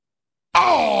Oh,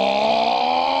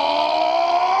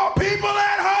 people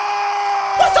at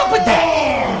home! What's up with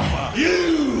that?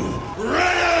 You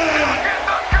ready? Get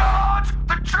the guns,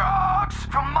 the drugs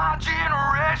from my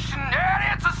generation, and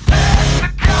it's a sin.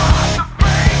 The gods, the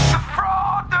fake, the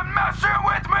fraud, the messing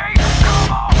with me.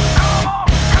 Come on, come on,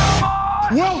 come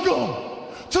on. Welcome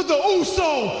to the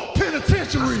Uso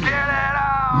Penitentiary. Get it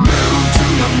out. Move to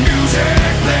the music,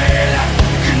 play that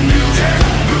fucking music.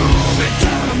 Move it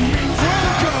to the music.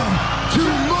 Welcome to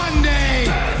Monday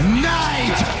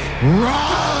Night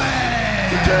Raleigh.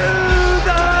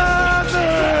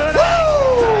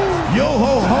 Yo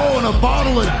ho ho and a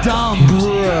bottle of dumb.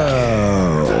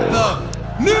 Bro. The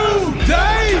new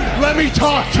day. Let me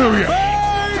talk to you.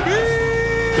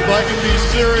 If I can be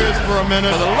serious for a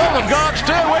minute. For the love of God,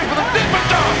 stay away from the Dippin'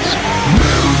 Dots.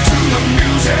 Move to the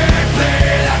music,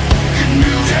 play that fucking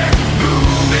music.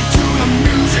 Move it to the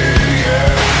music,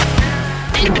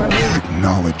 yeah.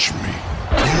 Acknowledge me.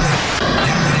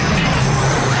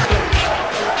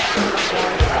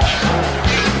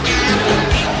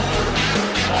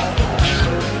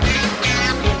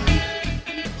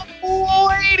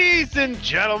 Ladies and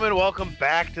gentlemen, welcome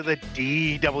back to the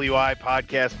DWI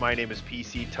Podcast. My name is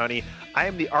PC Tunney. I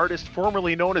am the artist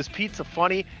formerly known as Pizza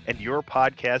Funny and your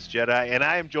podcast Jedi, and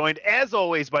I am joined, as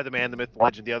always, by the man, the myth, the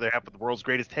legend, the other half of the world's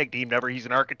greatest tag team ever. He's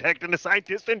an architect and a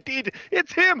scientist. Indeed,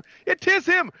 it's him. It is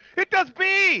him. It does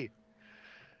be.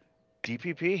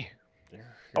 DPP.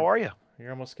 How are you?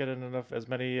 You're almost getting as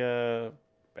many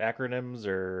acronyms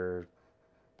or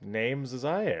names as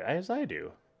I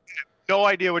do. No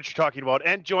idea what you're talking about.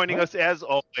 And joining us, as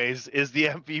always, is the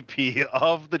MVP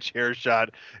of the chair shot,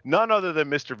 none other than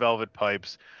Mr. Velvet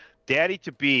Pipes,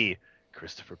 Daddy-to-be,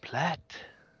 Christopher Platt.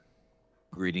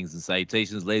 Greetings and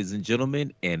salutations, ladies and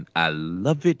gentlemen, and I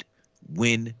love it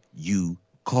when you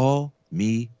call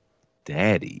me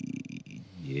Daddy.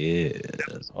 Yeah.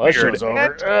 Well, that show's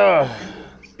over.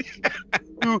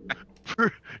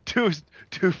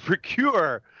 To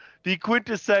procure the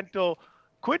quintessential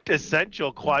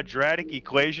quadratic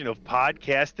equation of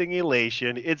podcasting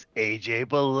elation, it's AJ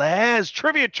Belaz.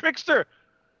 Trivia Trickster,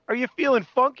 are you feeling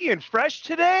funky and fresh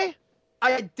today?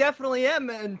 I definitely am,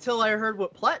 until I heard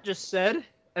what Platt just said.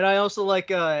 And I also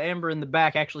like Amber in the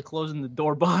back actually closing the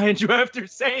door behind you after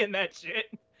saying that shit.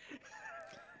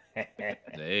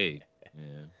 Hey. Yeah,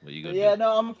 what you gonna Yeah, do?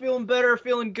 no, I'm feeling better,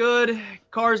 feeling good.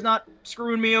 Car's not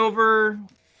screwing me over.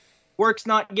 Work's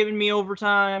not giving me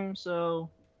overtime, so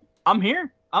I'm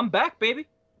here. I'm back, baby.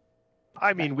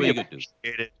 I mean, we What you gonna do?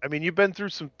 appreciate it. I mean, you've been through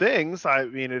some things. I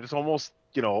mean, it's almost,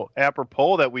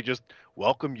 apropos that we just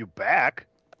welcome you back.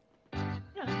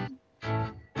 Yeah.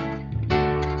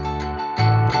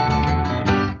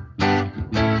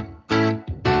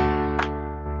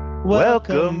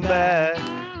 Welcome back.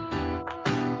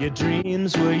 Your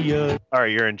dreams were yours. All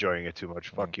right, you're enjoying it too much.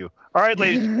 Fuck you. All right,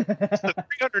 ladies. It's the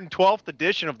 312th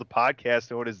edition of the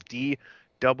podcast known as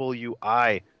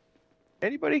DWI.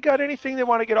 Anybody got anything they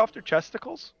want to get off their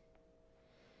chesticles?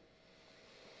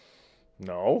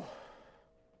 No.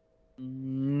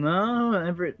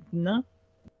 No.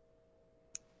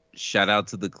 Shout out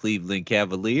to the Cleveland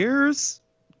Cavaliers,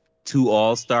 2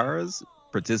 All-Stars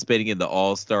participating in the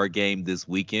All-Star game this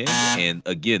weekend. And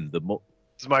again, This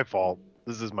is my fault.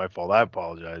 I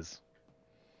apologize.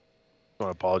 I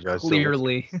want to apologize.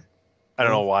 Clearly. I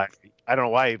don't know why.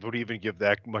 It would even give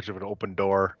that much of an open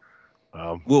door.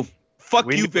 well, fuck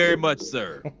We you need- very much,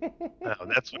 sir. No,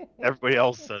 that's what everybody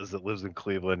else says that lives in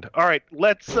Cleveland. All right,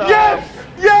 let's.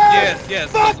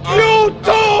 Yes. Fuck you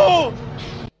too.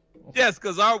 Yes,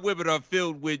 because our women are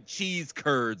filled with cheese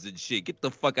curds and shit. Get the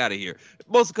fuck out of here.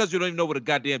 Most because you don't even know what a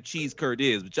goddamn cheese curd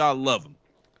is, but y'all love them.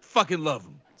 Fucking love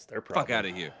them. It's their problem. Fuck out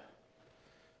of here.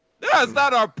 No, it's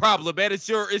not our problem, man. It's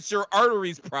your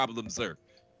arteries problem, sir.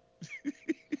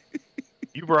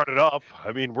 You brought it up.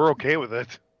 I mean, we're okay with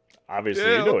it. Obviously,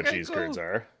 Yeah, you know what okay, cheese cool. curds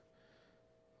are.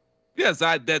 Yes,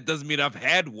 that doesn't mean I've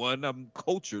had one. I'm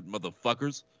cultured,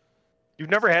 motherfuckers. You've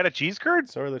never had a cheese curd?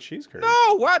 So are the cheese curds.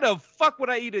 No, why the fuck would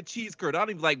I eat a cheese curd? I don't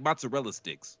even like mozzarella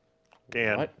sticks.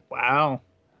 Dan. What? Wow.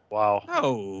 Wow.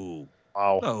 No.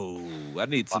 Wow. No. I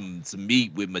need some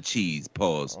meat with my cheese.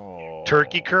 Pause. Oh.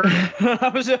 Turkey curd?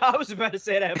 I was about to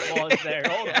say that pause there.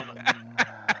 Hold on.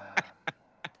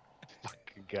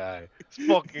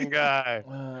 Fucking guy.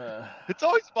 It's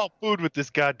always about food with this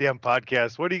goddamn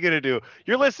podcast. What are you going to do?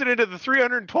 You're listening to the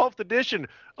 312th edition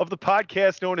of the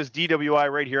podcast known as DWI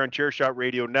right here on Chairshot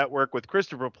Radio Network with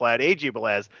Christopher Platt, AJ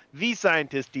Belaz, the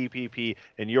scientist DPP,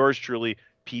 and yours truly,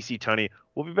 PC Tunney.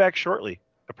 We'll be back shortly.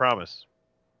 I promise.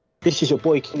 This is your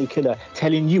boy Kenny Killer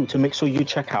telling you to make sure you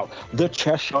check out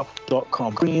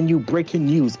thechairshot.com, bringing you breaking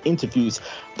news, interviews,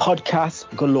 podcasts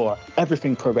galore,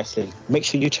 everything pro wrestling. Make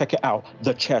sure you check it out,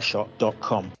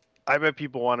 thechairshot.com. I bet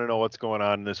people want to know what's going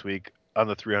on this week on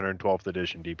the 312th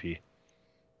edition, DP.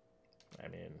 I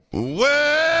mean,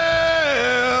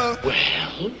 Well,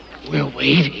 we're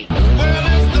waiting. Well,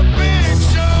 it's the big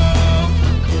show.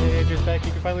 Andrew's back.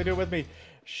 You can finally do it with me.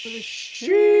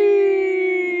 Sheeta.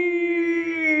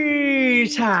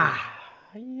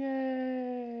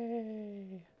 Yay!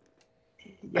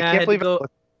 Yeah, I can't believe it.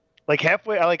 Like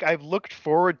halfway, I've looked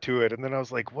forward to it, and then I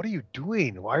was like, "What are you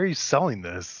doing? Why are you selling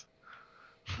this?"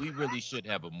 We really should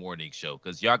have a morning show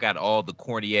because y'all got all the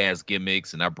corny ass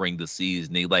gimmicks, and I bring the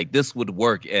seasoning. Like this would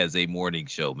work as a morning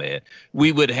show, man.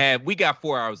 We got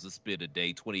 4 hours to spit a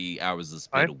day, 20 hours to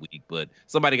spit a week, but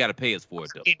somebody got to pay us for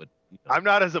it though. But I'm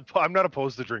not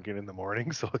opposed to drinking in the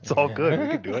morning, so it's all good. We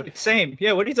can do it. Same.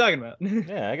 Yeah, what are you talking about?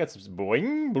 Yeah, I got some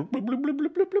boing, bloop, bloop, bloop, bloop,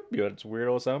 bloop, bloop, bloop. You got some weird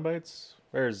old sound bites.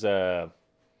 Where's oh,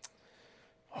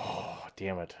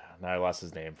 damn it! Now I lost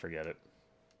his name. Forget it.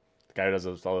 The guy who does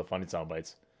all the funny sound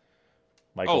bites.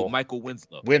 Michael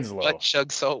Winslow. I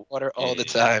chug salt water all the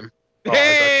time. Oh,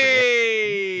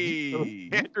 Hey!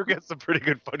 Andrew gets some pretty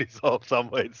good funny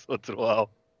sound bites once in a while.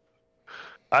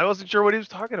 I wasn't sure what he was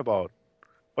talking about.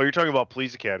 Oh, you're talking about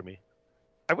Police Academy.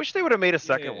 I wish they would have made a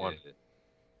second one.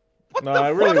 What No, the I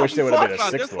really fuck wish they are you would have made a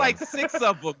talking sixth about? one. There's like 6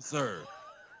 of them, sir.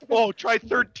 Oh, try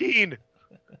 13.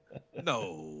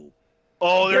 No.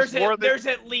 Oh, there's more than. There's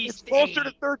at It's least closer 8.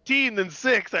 to 13 than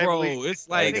 6, I Bro, believe. it's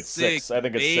like think it's 6. I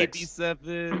think it's maybe 6.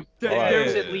 7.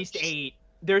 There's Yeah. at least 8.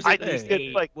 There's I at least think 8.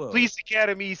 it's like Whoa. Police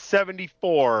Academy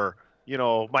 74. You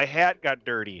know, my hat got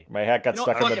dirty. My hat got You know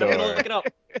stuck what, in the fuck it, I'm door. gonna look it up.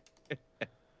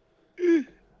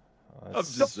 I'm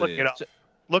That's- just Look it saying. up.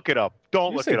 Look it up.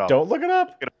 Don't You look say it up. don't look it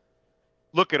up.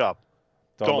 Look it up.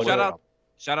 Don't look Shout it out, up.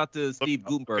 shout out to Steve up.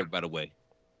 Gutenberg, by the way.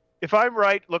 If I'm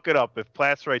right, look it up. If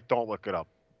Platt's right, don't look it up.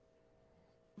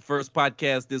 First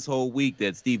podcast this whole week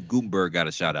that Steve Gutenberg got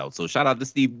a shout out. So shout out to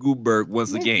Steve Gutenberg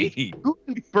once again.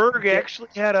 Gutenberg actually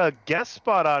had a guest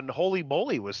spot on Holy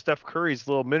Moly with Steph Curry's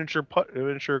little miniature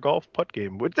golf putt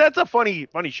game. That's a funny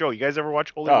show. You guys ever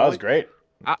watch Holy Oh, Moly? that was great.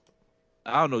 I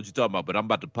don't know what you're talking about, but I'm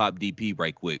about to pop DP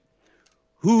right quick.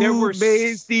 There Who were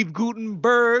made s- Steve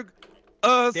Gutenberg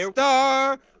a There-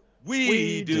 star?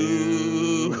 We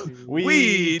do.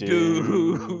 We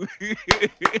do.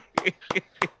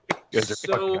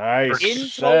 So Nice. in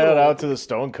Shout total- out to the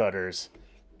Stonecutters.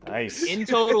 Nice. in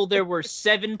total, there were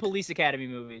 7 Police Academy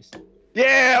movies.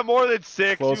 Yeah, more than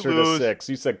 6. Closer you to lose. 6.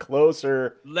 You said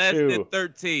closer Less to. than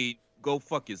 13. Go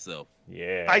fuck yourself.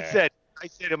 Yeah. I said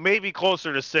it may be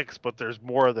closer to 6, but there's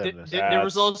more than this. There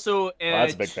was also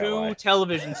that's a big fat lie. 2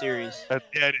 television series. Yeah,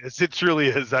 it is. It truly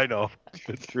is. I know.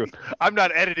 It's true. I'm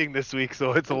not editing this week,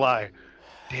 so it's a lie.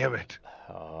 Damn it.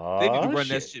 They need to run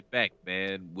that shit. shit back,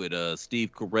 man, with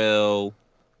Steve Carell,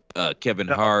 Kevin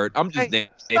No. Hart. I'm just naming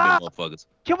stop. motherfuckers.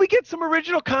 Can we get some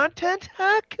original content?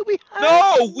 Huh? Can we?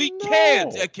 No, we No.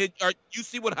 can't. You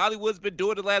see what Hollywood's been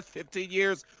doing the last 15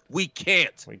 years? We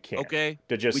can't. We can't. Okay?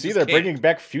 Did you We see just they're can't. bringing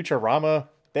back Futurama?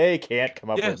 They can't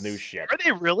come up Yes. with new shit. Are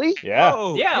they really? Yeah.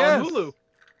 Oh, Yeah, yes. on Hulu.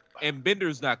 And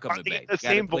Bender's not Are coming they back. the Gotta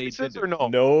same play voices Bender. or no?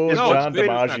 No Is John Bender's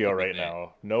not DiMaggio coming right back.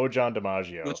 now. No John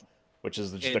DiMaggio. Which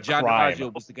is just a And John crime.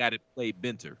 DiMaggio was the guy that played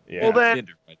Bender. Yeah. Well, then-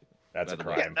 Bender, right? That's a by the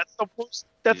way. Yeah, crime. that's the worst.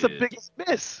 That's the Yeah. biggest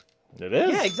miss. It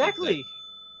is. Yeah, exactly. They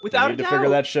Without need a to doubt. figure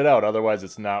that shit out. Otherwise,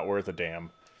 it's not worth a damn.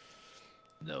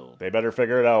 No. They better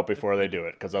figure it out before they do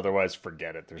it, because otherwise,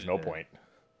 forget it. There's no Yeah. point.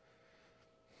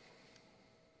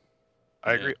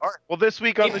 I agree. All right. Well, this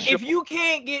week on the show. If you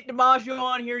can't get DiMaggio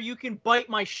on here, you can bite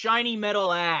my shiny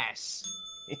metal ass.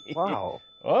 Wow.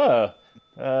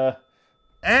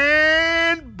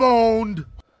 And boned.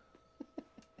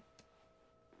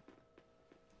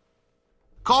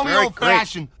 Call me Very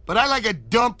old-fashioned, but I like a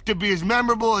dump to be as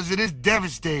memorable as it is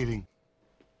devastating.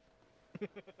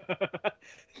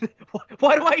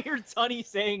 Why do I hear Tunny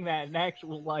saying that in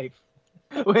actual life?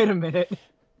 Wait a minute.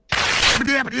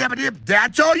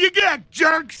 That's all you get,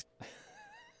 jerks.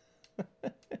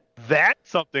 That's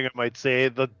something I might say.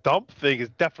 The dump thing is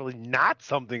definitely not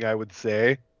something I would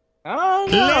say. Oh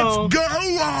no. Let's go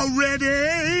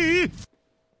already.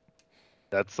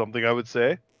 That's something I would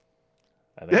say.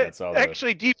 I think that's all.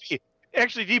 Actually,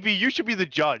 DP, you should be the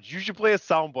judge. You should play a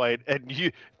soundbite, and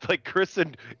you, like Chris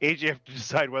and AJ, have to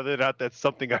decide whether or not that's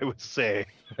something I would say.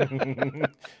 See, Alright,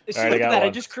 I look at got that. I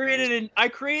one. just created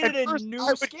At a first, new I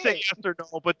would skit. say yes or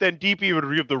no, but then DP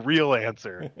would give the real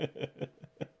answer.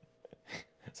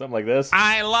 Something like this.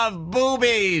 I love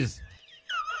boobies.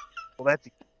 Well, that's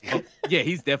Yeah,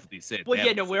 he's definitely said Well, that.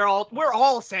 yeah, no, we're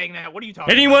all saying that. What are you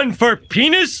talking Anyone for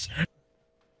penis?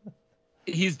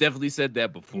 He's definitely said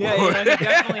that before. Yeah, he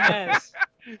definitely has.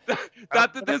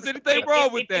 Not that there's anything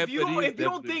wrong with that. If you but he's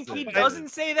don't definitely think he said doesn't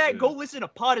say that, Yeah. go listen to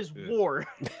Pod is Yeah. War.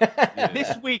 Yeah.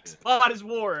 This week's Pod is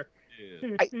War.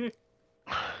 Yeah.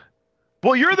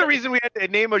 Well, you're the reason we had to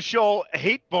name a show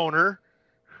Hate Boner.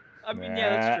 I mean, yeah,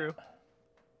 that's true.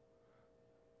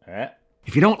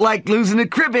 If you don't like losing at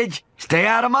cribbage, stay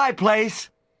out of my place.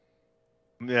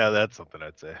 Yeah, that's something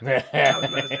I'd say. I was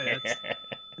about to say,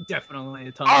 that's definitely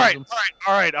a ton All of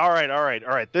right, them. all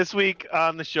right. This week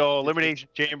on the show, Elimination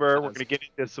Chamber, we're going to get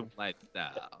into some,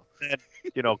 Lifestyle.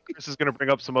 Chris is going to bring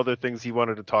up some other things he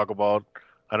wanted to talk about.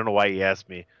 I don't know why he asked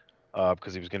me,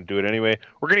 because he was going to do it anyway.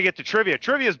 We're going to get to trivia.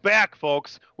 Trivia's back,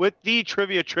 folks, with the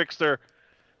Trivia Trickster.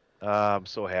 I'm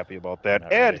so happy about that.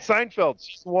 Not And really. Seinfeld,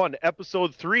 Season 1,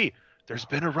 Episode 3, there's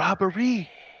been a robbery.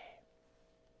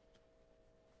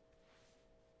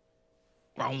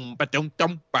 Boom, ba-dum,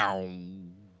 dum,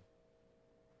 boom.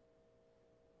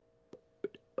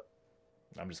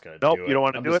 I'm just gonna Nope, do it. you don't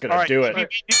want to I'm do just it? gonna All right. do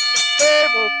it.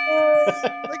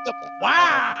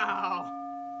 Wow.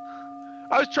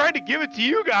 I was trying to give it to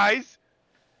you guys,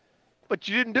 but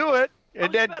you didn't do it. I And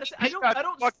was then about to say, I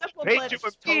don't fucking step on patient Bled's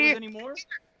with toes me. anymore.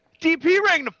 DP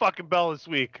rang the fucking bell this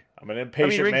week. I'm an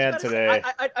impatient Ring- man today.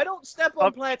 I don't step on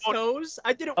Up- Platt's toes.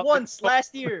 I did it up- once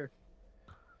last year.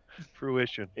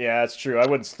 Fruition. Yeah, that's true. I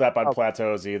wouldn't step on Oh.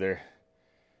 plateaus either.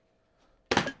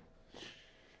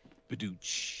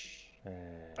 Badooch.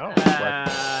 Oh,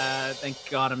 Thank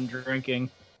God I'm drinking.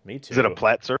 Me too. is it a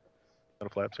flat surface? Is it a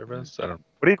flat surface? I don't know.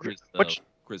 What do you Chris,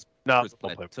 Chris, No, Chris don't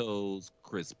play. Plateaus,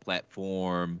 Chris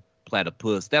Platform,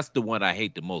 Platypus. That's the one I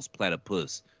hate the most,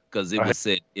 Platypus, because it I- was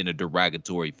said in a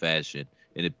derogatory fashion,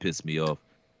 and it pissed me off.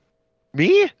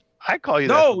 Me? I call you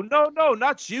No,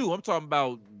 not you. I'm talking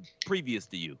about previous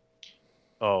to you.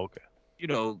 that. Oh, okay. You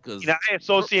know, because I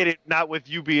associate it not with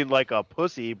you being like a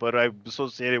pussy, but I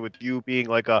associate it with you being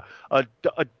like a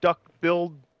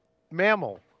duck-billed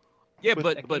mammal. yeah, with-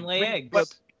 but That can lay eggs.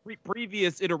 but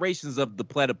previous iterations of the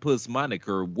Platypus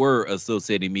moniker were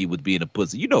associating me with being a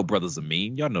pussy. You know, brothers are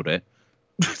mean. Y'all know that.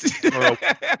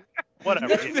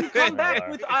 Whatever. Then you come back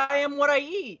with I am what I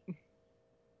eat.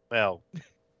 Well,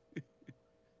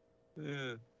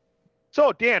 Yeah.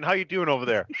 so Dan, how you doing over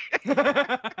there?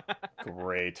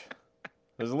 Great.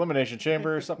 There's Elimination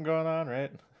Chamber or something going on,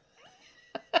 right?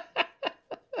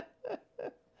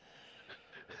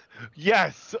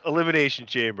 Yes, Elimination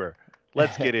Chamber.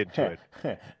 Let's get into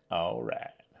it. All right.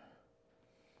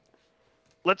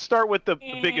 Let's start with the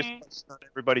biggest question on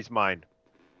everybody's mind.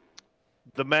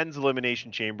 The men's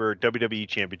Elimination Chamber WWE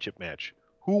Championship match.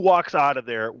 Who walks out of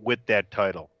there with that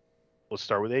title? Let's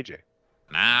start with AJ.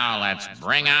 Now let's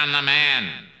bring on the man.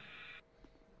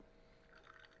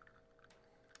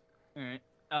 All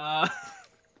right.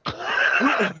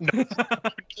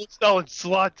 Selling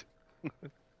slut.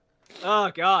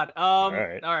 Oh God. All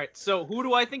right. right. So who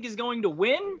do I think is going to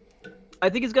win? I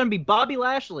think it's going to be Bobby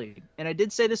Lashley, and I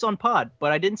did say this on Pod,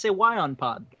 but I didn't say why on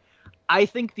Pod. I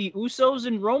think the Usos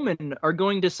and Roman are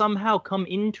going to somehow come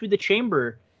into the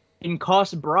chamber and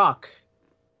cost Brock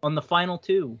on the final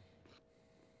two.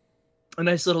 A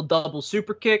nice little double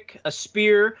super kick, a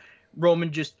spear.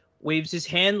 Roman just waves his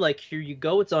hand like, here you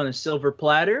go. It's on a silver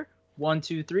platter. 1,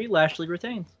 2, 3. Lashley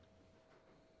retains.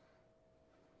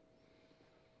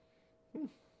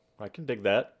 I can dig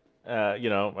that.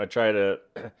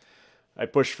 I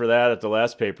pushed for that at the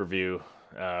last pay-per-view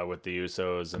with the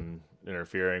Usos and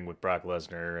interfering with Brock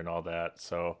Lesnar and all that.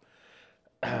 So,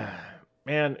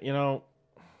 man,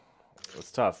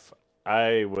 it's tough.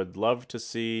 I would love to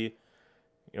see,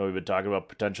 we've been talking about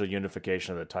potential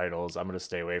unification of the titles. I'm going to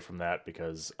stay away from that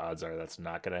because odds are that's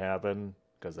not going to happen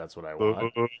because that's what I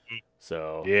want.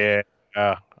 So, Yeah.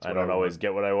 I don't always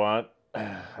get what I want,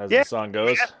 as Yeah. the song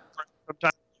goes.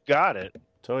 Sometimes you got it.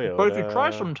 Toyo. But if you try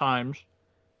sometimes.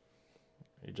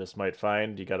 You just might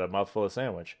find you got a mouthful of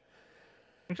sandwich.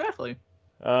 Exactly.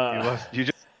 You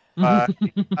just with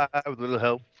a little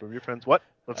help from your friends. What?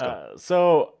 Let's go.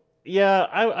 So yeah,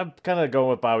 I'm kind of going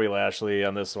with Bobby Lashley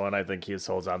on this one. I think he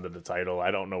holds on to the title.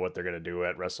 I don't know what they're gonna do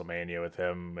at WrestleMania with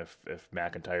him, if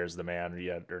McIntyre's the man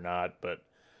yet or not. But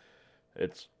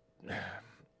it's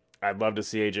I'd love to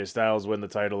see AJ Styles win the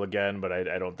title again, but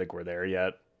I don't think we're there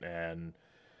yet. And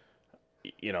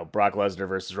Brock Lesnar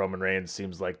versus Roman Reigns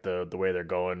seems like the way they're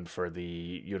going for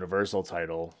the Universal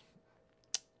title.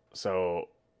 So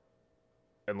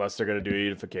unless they're going to do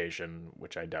unification,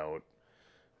 which I don't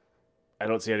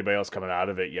see anybody else coming out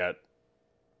of it yet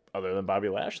other than Bobby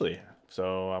Lashley.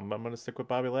 So I'm going to stick with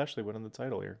Bobby Lashley winning the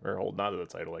title here, or holding on to the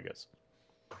title, I guess.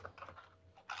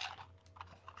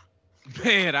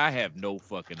 Man, I have no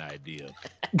fucking idea.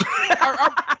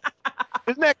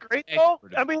 Isn't that great though?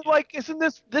 I mean, like, isn't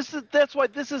that's why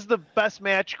this is the best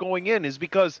match going in, is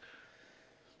because,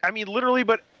 I mean, literally,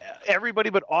 but everybody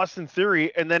but Austin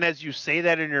Theory, and then as you say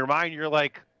that in your mind, you're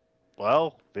like,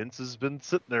 well, Vince has been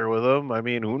sitting there with him. I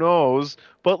mean, who knows?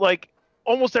 But like,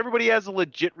 almost everybody has a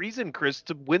legit reason, Chris,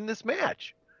 to win this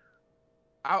match.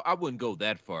 I wouldn't go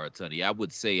that far, Tony. I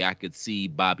would say I could see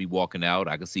Bobby walking out.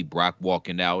 I could see Brock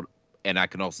walking out. And I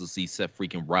can also see Seth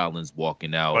freaking Rollins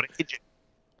walking out.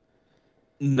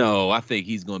 No, I think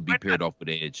he's going to be paired off with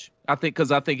Edge. I think he's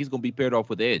going to be paired off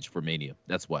with Edge for Mania.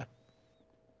 That's why.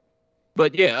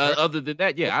 But yeah, other than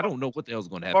that, yeah, I don't know what the hell's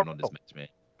going to happen on this match, man.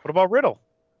 What about Riddle?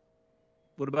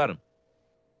 What about him?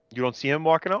 You don't see him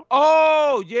walking out?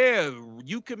 Oh, yeah.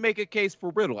 You can make a case for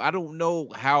Riddle. I don't know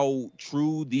how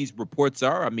true these reports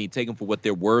are. I mean, take them for what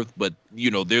they're worth. But,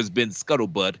 there's been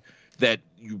scuttlebutt that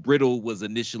Riddle was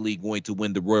initially going to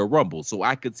win the Royal Rumble. So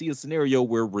I could see a scenario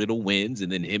where Riddle wins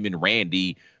and then him and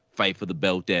Randy fight for the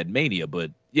belt at Mania.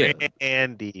 But yeah,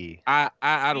 Randy. I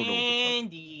don't know.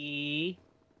 Randy.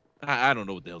 I don't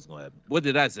know what the hell's going to happen. What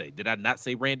did I say? Did I not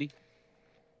say Randy?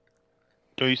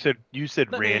 No, you said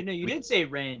Randy. No, you did say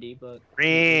Randy, but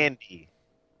Randy.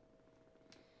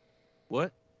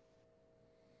 What?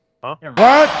 Huh?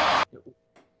 What?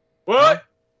 What?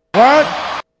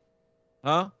 What?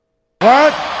 Huh?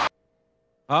 What?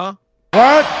 Huh?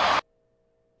 What?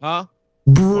 Huh?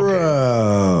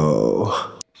 Bro.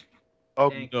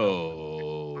 Oh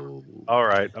no. All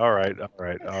right.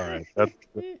 That's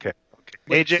okay.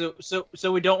 Wait, AJ.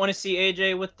 So we don't want to see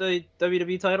AJ with the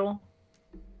WWE title?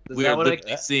 We are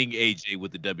literally seeing AJ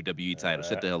with the WWE title.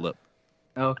 Shut the hell up.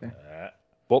 Oh, okay.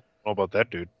 Well, how about that,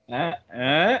 dude?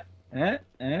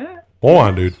 Hold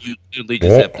on, dude. You literally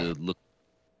just have to look.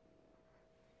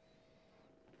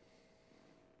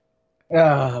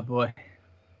 Oh, boy.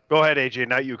 Go ahead, AJ.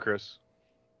 Not you, Chris.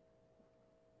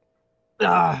 What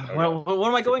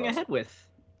am I going ahead with?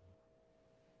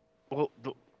 Well,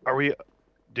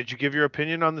 did you give your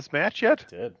opinion on this match yet?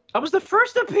 Did. That was the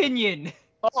first opinion.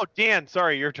 Oh, Dan,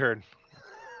 sorry, your turn.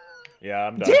 Yeah,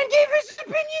 I'm done. Dan gave his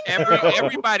opinion.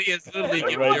 Everybody is literally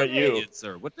giving their opinion,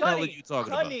 sir. What the hell are you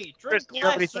talking about? Drink Chris, do you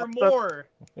have any less or thoughts on- more.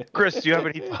 Chris, do you have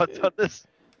any thoughts on this?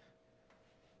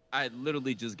 I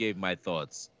literally just gave my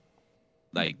thoughts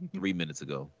like 3 minutes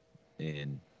ago.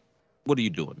 And what are you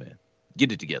doing, man?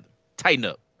 Get it together. Tighten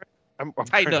up. I'm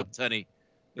Tighten up, Tony.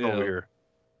 over here.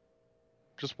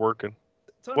 Just working.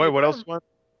 Tony, Boy, what if I else?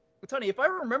 Tony, if I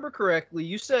remember correctly,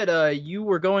 you said you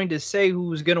were going to say who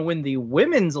was going to win the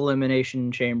women's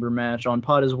elimination chamber match on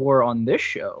Pod is War on this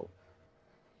show.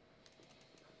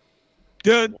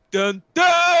 Dun, dun,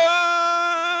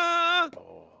 dun!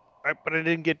 But I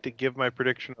didn't get to give my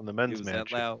prediction on the men's Was match.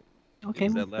 that loud? Okay,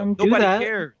 Was that then loud? do Nobody that.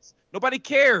 cares. Nobody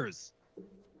cares.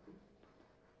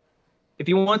 If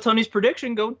you want Tony's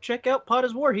prediction, go check out Pod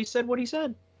is War. He said what he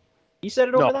said. He said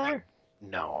it over there.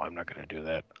 No, I'm not going to do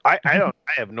that. I don't.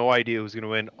 I have no idea who's going to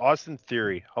win. Austin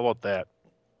Theory. How about that?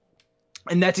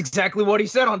 And that's exactly what he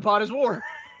said on Pod is War.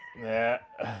 Yeah.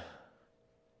 So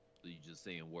you just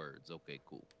saying words. Okay,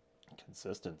 cool.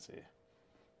 Consistency.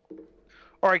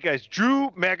 All right, guys. Drew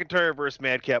McIntyre versus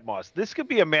Madcap Moss. This could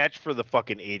be a match for the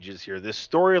fucking ages here. This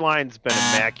storyline's been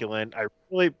immaculate. I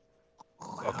really.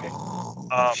 Okay.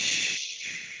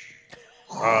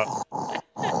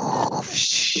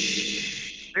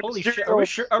 Holy shit! Are we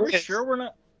sure we're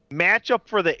not? Matchup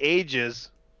for the ages.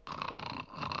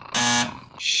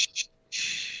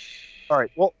 All right.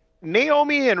 Well,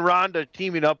 Naomi and Ronda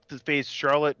teaming up to face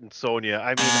Charlotte and Sonya. I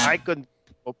mean, I couldn't.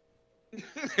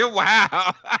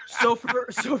 Wow. So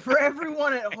for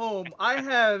everyone at home, I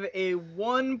have a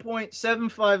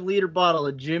 1.75 liter bottle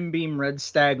of Jim Beam Red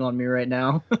Stag on me right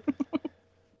now.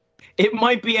 It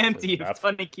might be empty if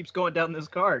Tony keeps going down this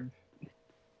card.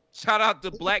 Shout out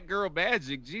to Black Girl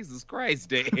Magic. Jesus Christ,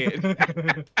 Dan.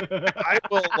 I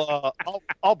will.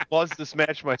 I'll buzz this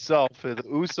match myself. The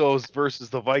Usos versus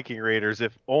the Viking Raiders.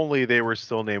 If only they were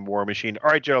still named War Machine. All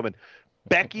right, gentlemen.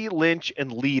 Becky Lynch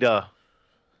and Lita.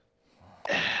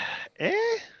 I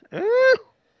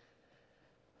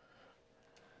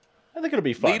think it'll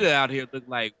be fun. Lita out here look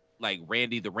like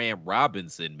Randy the Ram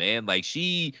Robinson, man. Like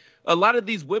a lot of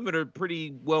these women are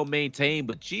pretty well maintained,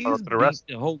 but she's beat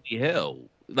the holy hell.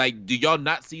 Like, do y'all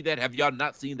not see that? Have y'all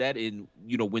not seen that in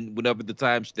whenever the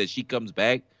time that she comes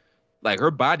back? Like, her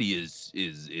body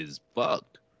is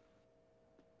fucked,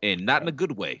 and not in a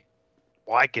good way.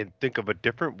 Well, I can think of a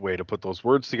different way to put those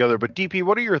words together. But DP,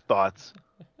 what are your thoughts?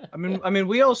 I mean,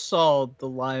 we all saw the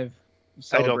live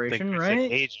celebration, I don't think right? I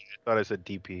said age. I thought I said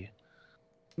DP.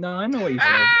 No, I know what you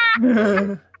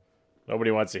said. Nobody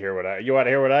wants to hear what I. You want to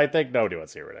hear what I think? Nobody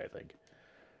wants to hear what I think.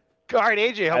 All right,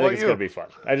 AJ, how I about think it's you? gonna be fun.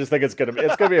 I just think it's gonna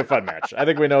be a fun match. I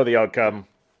think we know the outcome,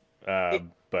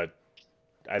 but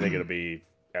I think it'll be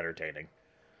entertaining.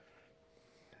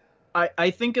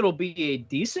 I think it'll be a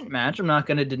decent match. I'm not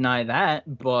going to deny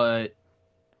that, but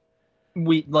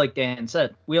we, like Dan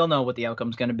said, we all know what the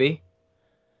outcome's going to be.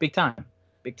 Big time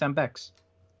Bex.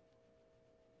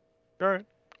 All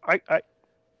right,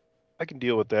 I can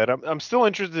deal with that. I'm still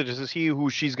interested to see who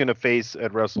she's going to face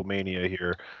at WrestleMania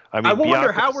here. I mean, I wonder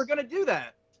Bianca's- how we're going to do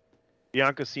that.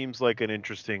 Bianca seems like an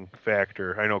interesting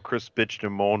factor. I know Chris bitched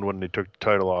and moaned when they took the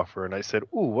title off her, and I said,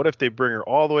 ooh, what if they bring her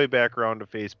all the way back around to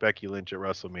face Becky Lynch at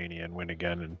WrestleMania and win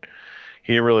again? And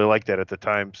he didn't really like that at the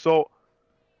time. So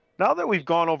now that we've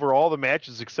gone over all the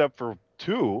matches except for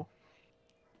 2,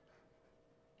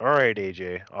 all right,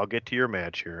 AJ, I'll get to your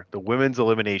match here. The Women's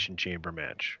Elimination Chamber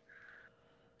match.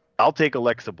 I'll take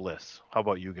Alexa Bliss. How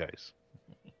about you guys?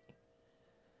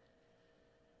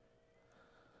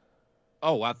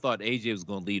 Oh, I thought AJ was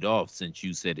going to lead off since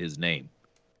you said his name.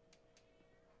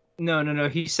 No.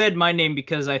 He said my name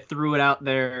because I threw it out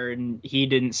there and he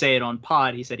didn't say it on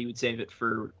pod. He said he would save it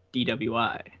for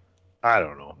DWI. I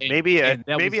don't know. Maybe on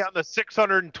the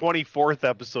 624th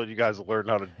episode, you guys will learn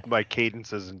how to my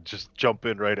cadences and just jump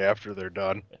in right after they're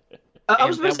done. I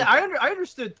was going to say, I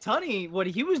understood Tunney what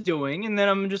he was doing, and then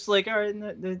I'm just like, all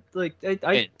right,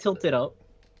 I tilted up.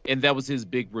 And that was his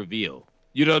big reveal.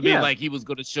 You know what I mean? Yeah. Like he was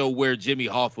going to show where Jimmy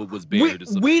Hoffa was buried or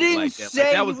something We didn't like that. say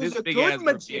Like, that he was was his a big good ass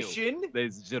magician. reveal,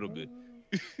 ladies and gentlemen.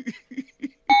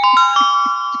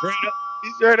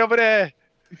 He's right over there.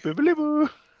 Bibbidi-boo.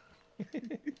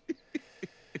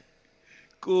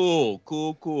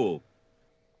 Cool.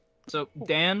 So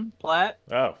Dan Platt.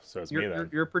 Oh, so it's me then.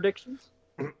 Your predictions?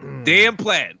 Dan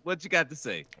Platt, what you got to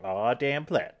say? Oh, Dan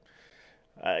Platt.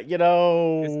 You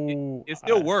know, It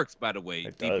still works, by the way.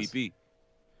 it does. DPP.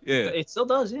 Yeah. It still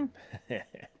does, yeah.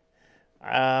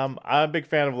 I'm a big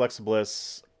fan of Alexa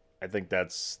Bliss. I think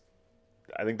that's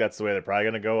the way they're probably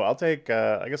gonna go. I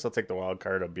guess I'll take the wild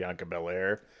card of Bianca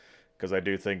Belair because I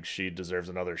do think she deserves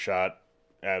another shot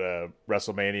at a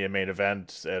WrestleMania main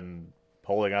event and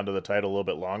holding onto the title a little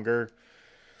bit longer.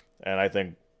 And I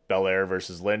think Belair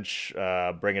versus Lynch,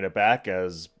 bringing it back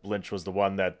as Lynch was the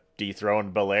one that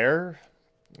dethroned Belair,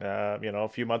 a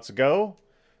few months ago.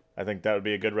 I think that would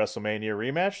be a good WrestleMania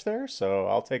rematch there. So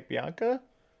I'll take Bianca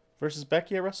versus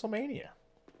Becky at WrestleMania.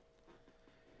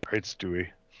 All right, Stewie.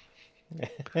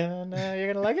 And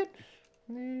you're going to like it?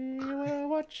 You want to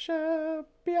watch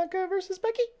Bianca versus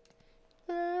Becky?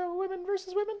 Women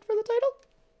versus women for the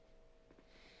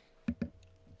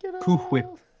title? Cool whip.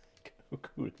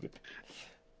 Cool whip.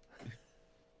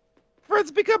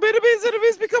 Friends become enemies,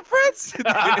 enemies become friends.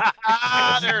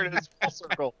 There it is, full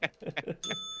circle.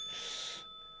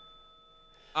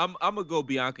 I'm gonna go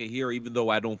Bianca here, even though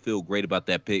I don't feel great about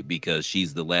that pick because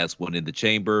she's the last one in the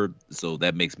chamber. So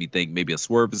that makes me think maybe a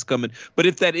swerve is coming. But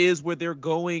if that is where they're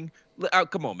going,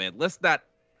 come on, man. Let's not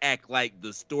act like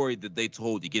the story that they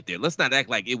told you get there. Let's not act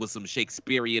like it was some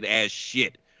Shakespearean ass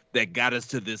shit that got us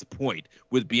to this point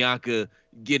with Bianca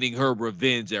getting her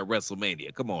revenge at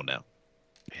WrestleMania. Come on now.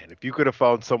 Man, if you could have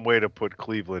found some way to put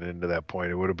Cleveland into that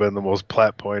point, it would have been the most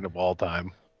Platt point of all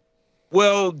time.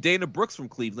 Well, Dana Brooks from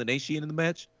Cleveland, ain't she in the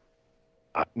match?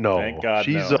 No, Thank God,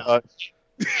 she's no.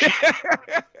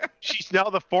 She's now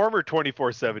the former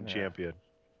 24/7 champion.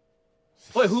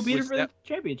 Wait, who beat her Which for that- the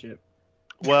championship?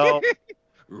 Well,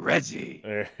 Reggie.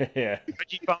 Yeah.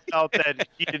 Reggie found out that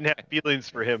he didn't have feelings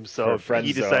for him, so friend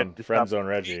he zone, decided to friend stop. zone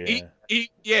Reggie.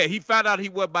 Yeah. He found out he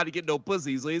wasn't about to get no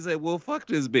pussy, so he said, "Well, fuck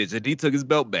this bitch," and he took his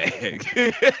belt back.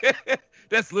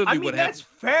 That's literally I mean, what that's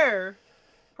happened. fair.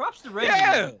 Props to Reggie.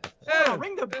 Yeah, Oh,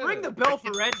 ring the bell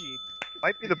for Reggie.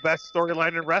 Might be the best storyline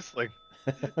in wrestling.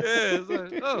 It's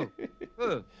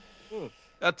like,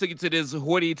 I took you to this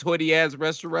hoity-toity ass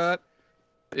restaurant,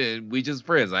 and we just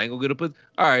friends. I ain't gonna get a pussy.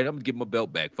 All right, I'm gonna get my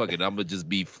belt back. Fuck it, I'm gonna just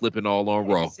be flipping all on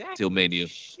Raw till Mania.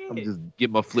 Shit. I'm just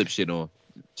get my flip shit on.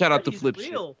 Shout out to Reggie's flip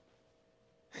real.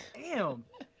 Damn.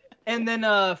 And then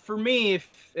for me, if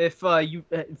you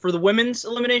for the women's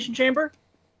elimination chamber,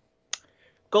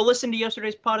 go listen to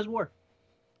yesterday's Pot is War.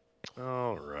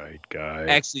 All right, guys.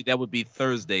 Actually, that would be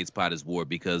Thursday's Pot is War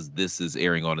because this is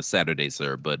airing on a Saturday,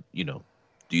 sir. But, do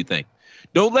you think?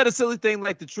 Don't let a silly thing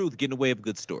like the truth get in the way of a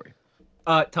good story.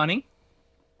 Tunny?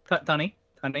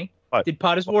 What? Did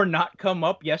Pot is War not come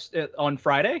up on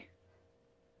Friday?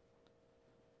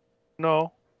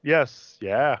 No. Yes.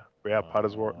 Yeah. Yeah. Pot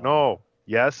is War. No.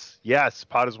 Yes.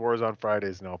 Pot is War is on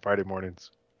Fridays now. Friday mornings.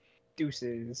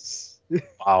 Deuces.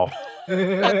 Wow.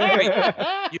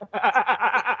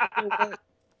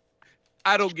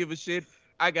 I don't give a shit.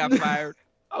 I got fired.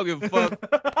 I don't give a fuck.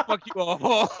 Fuck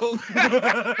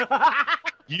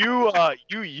you all.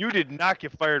 You did not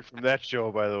get fired from that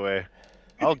show, by the way.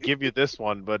 I'll give you this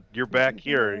one, but you're back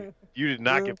here. You did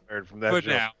not get fired from that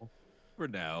show. For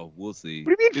now, we'll see.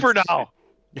 What do you mean for now?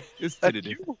 It's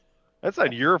That's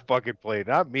on your fucking plate,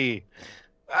 not me.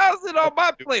 How's it on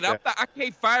my plate? I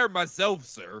can't fire myself,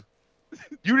 sir.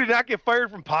 You did not get fired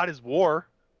from Pot is War.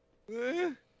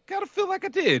 Gotta feel like I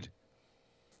did.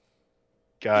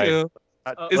 Guy. Yeah.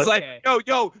 It's like, yo,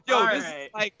 All this right. is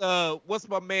like, what's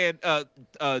my man,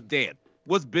 Dan?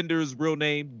 What's Bender's real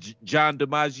name? John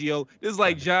DiMaggio. This is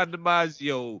like John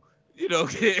DiMaggio, you know.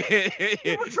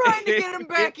 You were trying to get him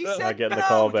back. You said Not getting no. the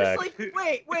call Just back.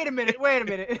 like, wait a minute.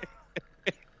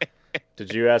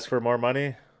 Did you ask for more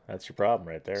money? That's your problem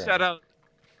right there. Shout out.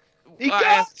 He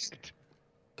got it.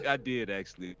 I did,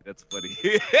 actually. That's funny.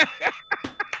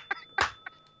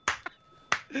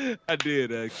 I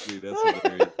did, actually. That's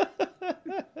hilarious.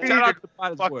 Shout out to the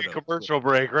Pot is War, Fucking though. commercial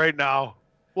break right now.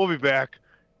 We'll be back.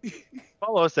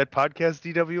 Follow us at Podcast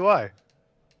DWI.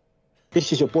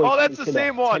 This is your boy. Oh, that's the Killer,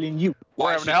 same one. Telling you.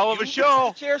 We're having a hell of a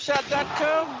show.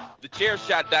 Thechairshot.com?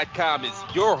 Thechairshot.com is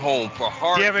your home for Damn it,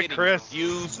 hard-hitting Chris.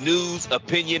 reviews, news,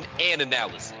 opinion, and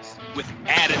analysis with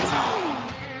attitude.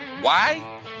 Why?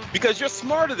 Because you're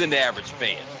smarter than the average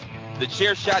fan.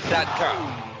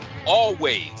 Thechairshot.com.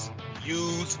 Always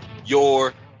use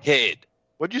your head.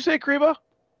 What'd you say, Kreba?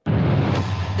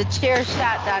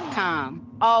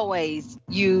 Thechairshot.com. Always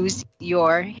use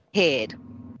your head.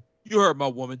 You heard my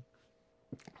woman.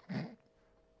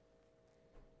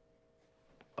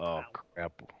 Oh,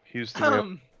 crap.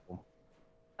 Houston.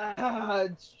 Why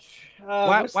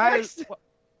is,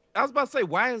 I was about to say,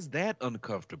 why is that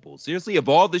uncomfortable? Seriously, of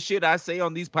all the shit I say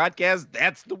on these podcasts,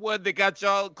 that's the one that got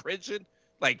y'all cringing?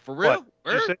 Like, for real?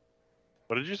 What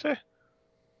did you say?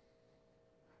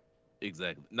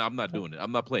 Exactly. No, I'm not doing it.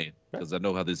 I'm not playing because I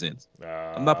know how this ends.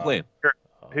 I'm not playing.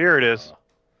 Here it is.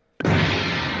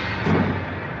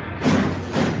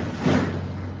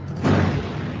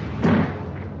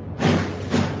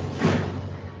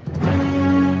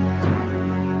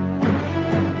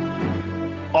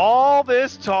 All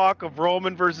this talk of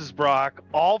Roman versus Brock,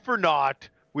 all for naught.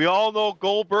 We all know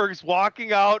Goldberg's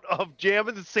walking out of Jam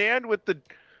in the Sand with the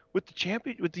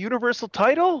champion, with the Universal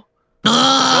title. That's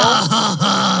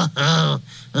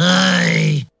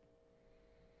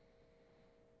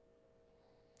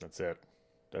it.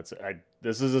 That's it.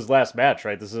 This is his last match,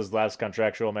 right? This is his last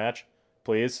contractual match.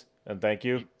 Please and thank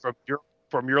you.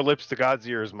 From your lips to God's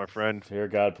ears, my friend. Dear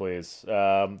God, please.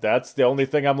 That's the only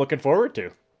thing I'm looking forward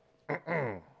to.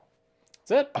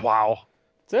 That's it. Wow.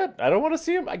 That's it. I don't want to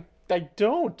see him. I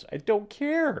don't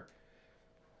care.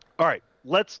 All right,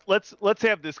 let's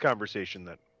have this conversation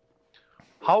then.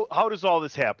 How does all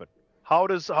this happen? How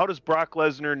does Brock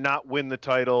Lesnar not win the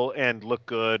title and look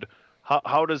good?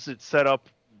 How does it set up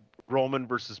Roman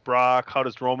versus Brock? How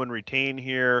does Roman retain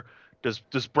here?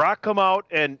 Does Brock come out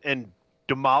and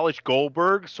demolish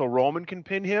Goldberg so Roman can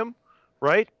pin him?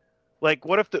 Right? Like,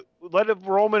 what if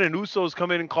Roman and Usos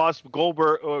come in and cost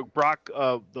Goldberg or Brock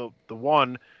the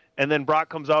one, and then Brock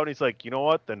comes out and he's like, you know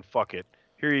what? Then fuck it.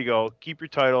 Here you go. Keep your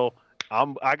title.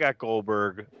 I got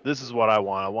Goldberg. This is what I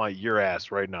want. I want your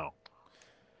ass right now.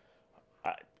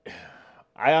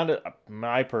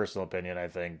 My personal opinion, I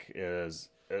think, is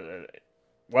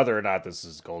whether or not this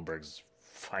is Goldberg's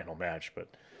final match, but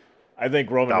I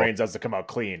think Roman Reigns has to come out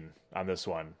clean on this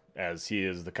one, as he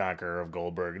is the conqueror of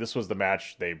Goldberg. This was the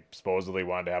match they supposedly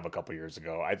wanted to have a couple years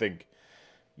ago. I think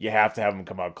you have to have him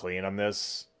come out clean on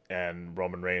this, and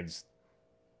Roman Reigns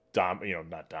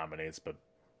not dominates, but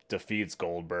defeats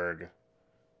Goldberg.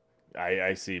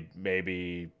 I see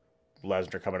maybe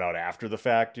Lesnar coming out after the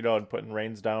fact, and putting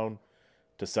Reigns down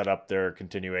to set up their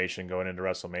continuation going into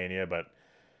WrestleMania, but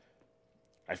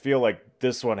I feel like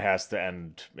this one has to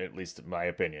end, at least in my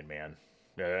opinion, man.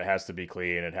 It has to be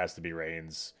clean. It has to be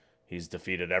Reigns. He's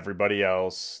defeated everybody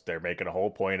else. They're making a whole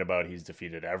point about he's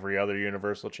defeated every other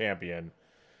Universal Champion,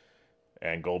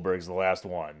 and Goldberg's the last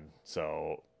one.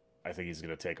 So I think he's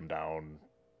going to take him down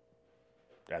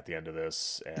at the end of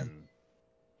this and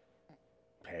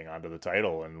hang on to the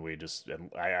title. And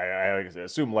I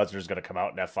assume Lesnar's going to come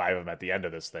out and F5 him at the end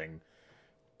of this thing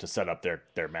to set up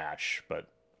their match. But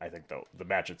I think the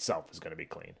match itself is going to be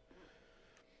clean.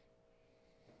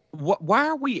 Why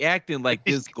are we acting like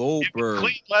this Goldberg?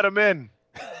 Clean, let him in.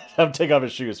 Have him take off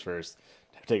his shoes first.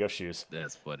 Take off shoes.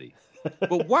 That's funny.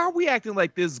 But why are we acting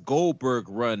like this Goldberg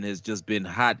run has just been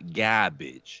hot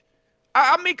garbage?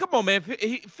 I mean, come on, man.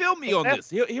 Fill me on this.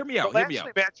 Hear me out. The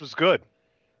Lashley match was good.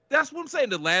 That's what I'm saying.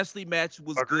 The Lashley match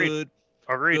was good.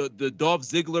 Agreed. The Dolph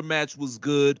Ziggler match was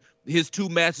good. His 2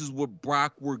 matches with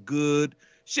Brock were good.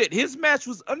 Shit, his match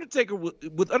with Undertaker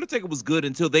was good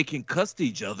until they concussed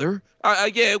each other.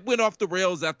 Yeah, it went off the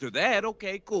rails after that.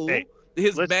 Okay, cool. Hey,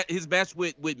 his match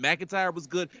with McIntyre was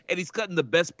good, and he's cutting the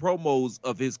best promos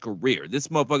of his career. This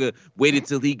motherfucker waited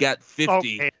till he got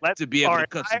 50 to be able to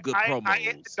cut some good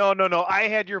promos. No. I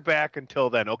had your back until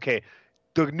then. Okay.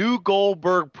 The new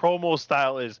Goldberg promo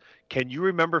style is, can you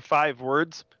remember 5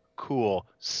 words? Cool.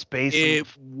 Space. It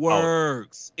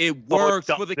works. It works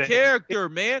for the character,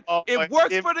 man. It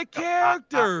works for the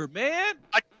character, man.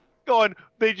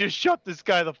 They just shut this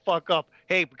guy the fuck up.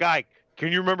 Hey, guy,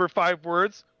 can you remember 5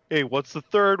 words? Hey, what's the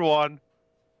third one?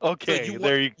 Okay,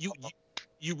 so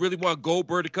you really want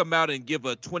Goldberg to come out and give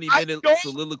a 20-minute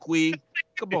soliloquy?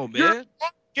 Come on, man.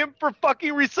 You're him for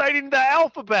fucking reciting the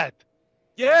alphabet.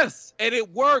 Yes, and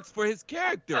it works for his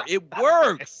character. It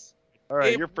works. All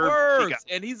right, it works,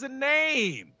 and he's a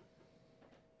name.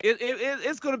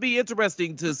 It's going to be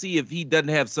interesting to see if he doesn't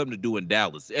have something to do in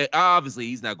Dallas. Obviously,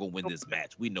 he's not going to win this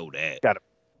match. We know that. Got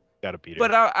to beat him.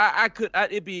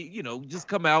 But it'd be, just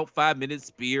come out, 5 minutes,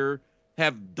 spear,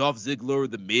 have Dolph Ziggler or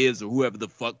The Miz or whoever the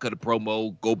fuck cut a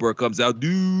promo. Goldberg comes out,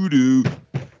 doo-doo.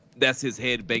 That's his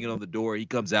head banging on the door. He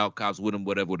comes out, cops with him,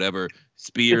 whatever.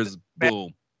 Spears,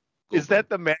 boom. Is that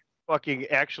the match fucking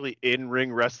actually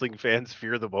in-ring wrestling fans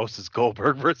fear the most is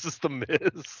Goldberg versus The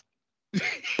Miz?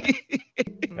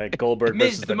 Like Goldberg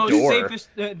Miz, versus the most safest,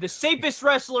 the safest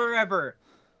wrestler ever.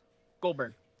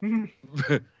 Goldberg.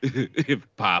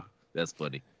 Pop. That's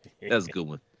funny. That's a good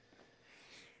one.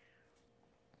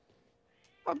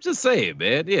 I'm just saying,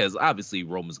 man. Yes, obviously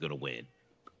Roman's gonna win.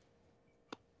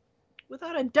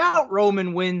 Without a doubt,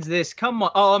 Roman wins this. Come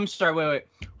on. Oh, I'm sorry. Wait.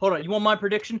 Hold on. You want my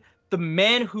prediction? The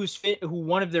man who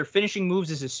one of their finishing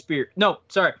moves is a spear. No,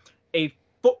 sorry. A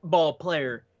football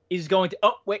player is going to.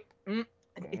 Oh, wait.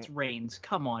 It's Reigns.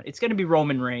 Come on. It's going to be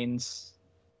Roman Reigns.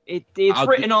 It's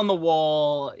written on the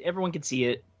wall. Everyone can see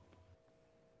it.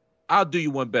 I'll do you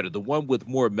one better. The one with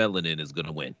more melanin is going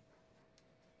to win.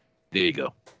 There you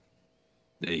go.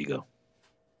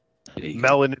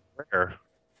 Melanin where?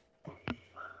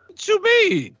 What you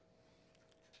mean?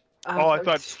 I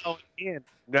thought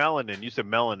melanin. You said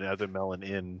melanin as in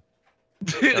melanin.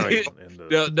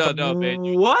 No, man.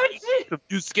 What?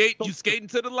 You skating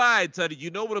to the line, Teddy.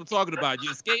 You know what I'm talking about.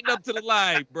 You're skating up to the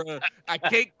line, bro. I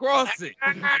can't cross it.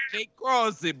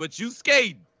 But you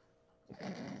skating.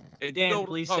 And Dan, you know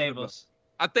please save us.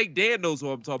 I think Dan knows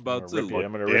what I'm talking about too.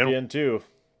 I'm gonna rip you in too.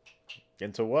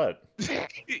 Into what?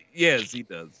 Yes, he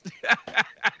does.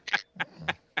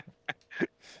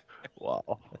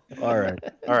 Wow. All right.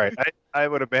 I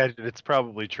would imagine it's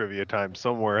probably trivia time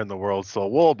somewhere in the world, so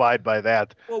we'll abide by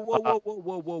that. Whoa. I was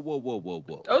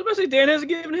about to say Dan hasn't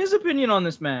given his opinion on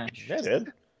this match. Yeah,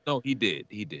 did. No, he did.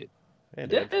 I did.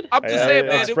 I'm just saying,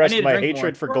 man. I expressed my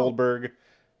hatred for Goldberg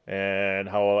and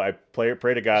how I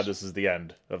pray to God this is the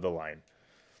end of the line.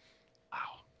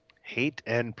 Wow. Hate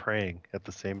and praying at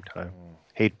the same time.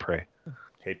 Hate, pray.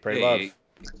 Hate, pray, love.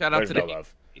 Shout out to the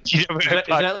love. Is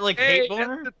that like hate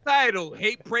that's the title.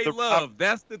 Hate, pray, love.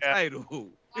 That's the title.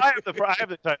 I have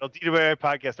the title. DWI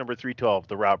Podcast number 312,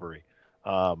 The Robbery.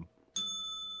 Oh,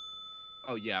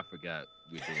 yeah, I forgot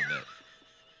we're doing that.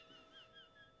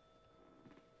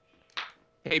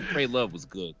 Hate, pray, love was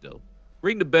good, though.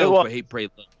 Ring the bell for hate, pray,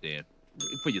 love, Dan.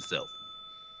 For yourself.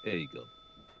 There you go.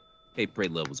 Hate, pray,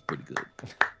 love was pretty good.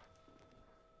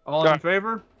 All in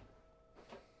favor?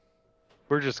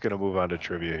 We're just going to move on to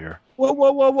trivia here. Whoa.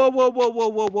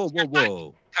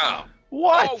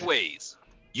 What? Always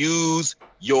use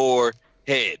your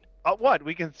head. What?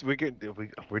 We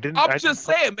didn't. I'm just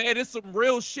saying, man, it's some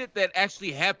real shit that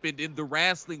actually happened in the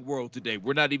wrestling world today.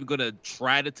 We're not even going to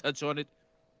try to touch on it.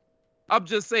 I'm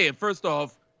just saying, first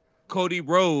off, Cody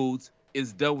Rhodes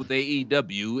is done with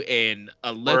AEW and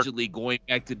allegedly going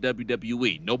back to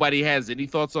WWE. Nobody has any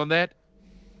thoughts on that?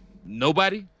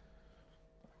 Nobody?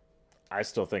 I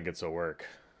still think it's a work.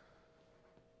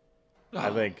 Oh.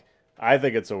 I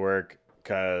think it's a work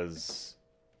because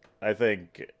I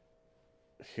think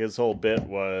his whole bit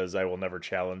was I will never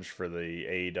challenge for the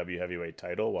AEW heavyweight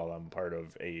title while I'm part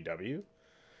of AEW.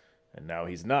 And now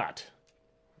he's not.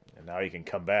 And now he can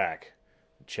come back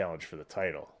and challenge for the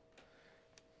title.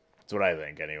 That's what I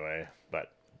think anyway.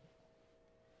 But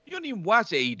you don't even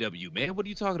watch AEW, man. What are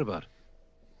you talking about?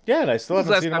 Yeah, and I still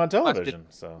haven't seen him on television,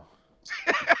 so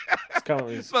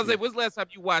when's the last time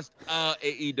you watched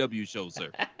AEW show,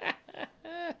 sir?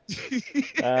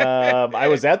 I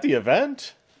was at the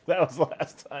event. That was the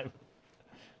last time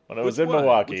when I was in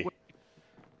Milwaukee.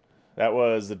 That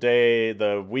was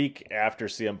the week after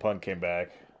CM Punk came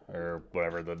back. or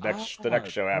whatever the next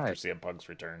show after nice. CM Punk's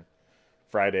return.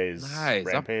 Friday's Nice.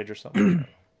 Rampage or something.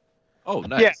 Oh,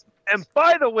 nice. Yeah. And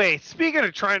by the way, speaking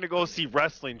of trying to go see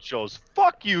wrestling shows,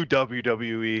 fuck you,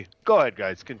 WWE. Go ahead,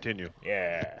 guys. Continue.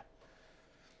 Yeah.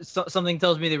 Something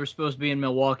tells me they were supposed to be in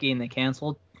Milwaukee and they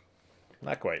canceled.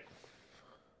 Not quite.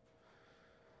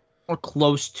 Or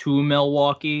close to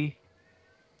Milwaukee.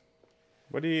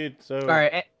 What do you... So... All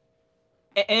right.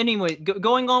 Anyway,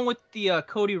 going on with the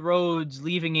Cody Rhodes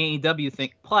leaving AEW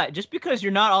thing. Platt, just because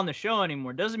you're not on the show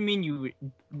anymore doesn't mean you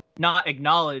not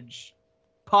acknowledge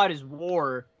Pod is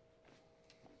War.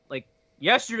 Like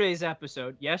Friday's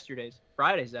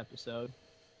episode,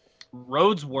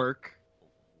 Rhodes work.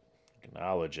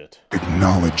 Acknowledge it.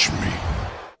 Acknowledge me.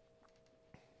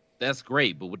 That's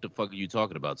great, but what the fuck are you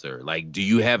talking about, sir? Like, do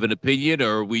you have an opinion,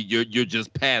 or you're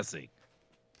just passing?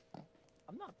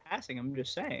 I'm not passing. I'm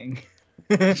just saying.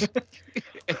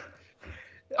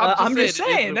 I'm just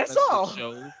saying. That's all.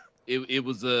 Show. It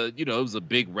was a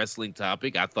big wrestling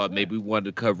topic. I thought maybe we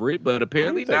wanted to cover it, but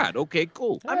apparently not. Okay,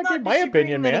 cool. I'm not my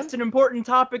opinion, man. It's an important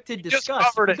topic to discuss.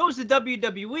 covered He it. goes to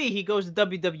WWE. He goes to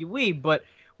WWE, but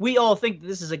we all think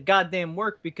this is a goddamn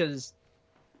work because,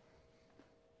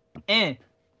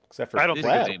 Except for I don't This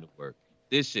think shit ain't a work.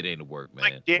 This shit ain't a work,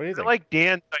 man. What do you I think? like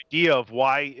Dan's idea of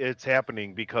why it's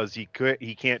happening because he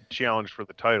can't challenge for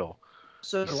the title.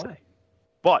 so do I.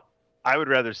 But I would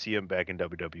rather see him back in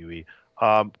WWE.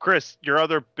 Chris, your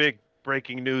other big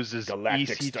breaking news is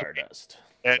Galactic EC3 Stardust.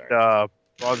 and Sorry.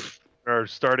 are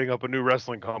starting up a new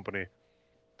wrestling company.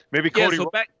 Maybe Yeah, Cody so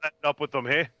Rhodes back- set up with them,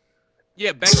 hey?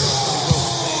 Yeah, back to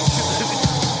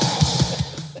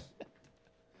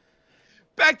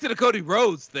back to the Cody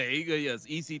Rhodes thing. Yes,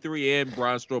 EC3 and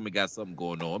Braun Strowman got something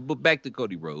going on, but back to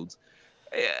Cody Rhodes.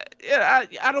 Yeah,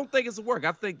 I don't think it's a work.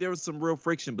 I think there was some real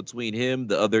friction between him,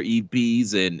 the other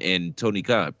EPs, and Tony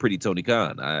Khan, pretty Tony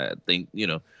Khan. I think,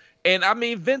 and I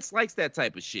mean, Vince likes that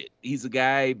type of shit. He's a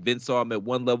guy, Vince saw him at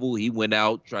one level. He went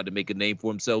out, tried to make a name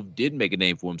for himself, didn't make a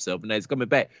name for himself, and now he's coming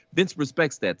back. Vince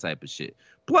respects that type of shit.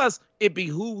 Plus, it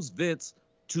behooves Vince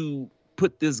to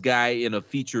put this guy in a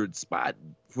featured spot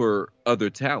for other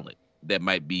talent that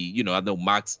might be, I know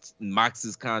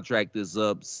Mox's contract is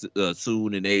up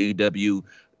soon in AEW.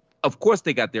 Of course,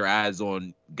 they got their eyes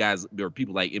on guys. There are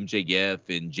people like MJF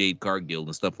and Jade Cargill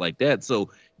and stuff like that. So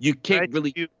you can't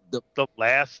really. The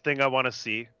last thing I want to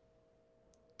see,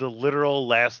 the literal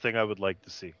last thing I would like to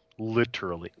see,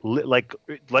 literally, like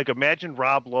imagine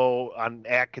Rob Lowe on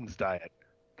Atkins diet,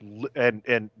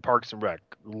 and Parks and Rec.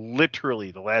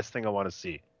 Literally, the last thing I want to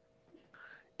see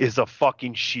is a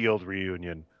fucking Shield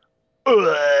reunion.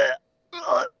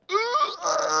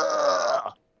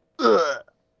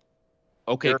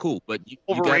 Okay, cool. But you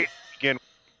got, Overrated again.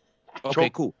 okay,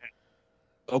 cool.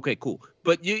 Okay, cool.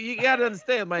 But you got to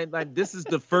understand, man, like this is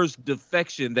the first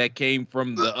defection that came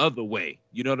from the other way.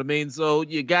 You know what I mean? So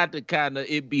you got to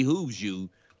it behooves you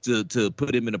to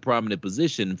put him in a prominent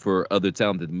position for other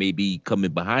talent that may be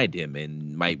coming behind him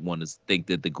and might want to think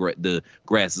that the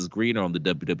grass is greener on the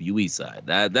WWE side.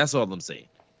 That's all I'm saying.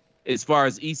 As far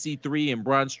as EC3 and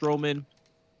Braun Strowman,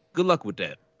 good luck with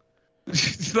that.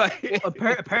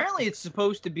 Apparently, it's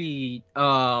supposed to be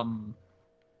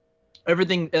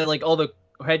everything, like all the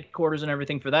headquarters and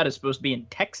everything for that is supposed to be in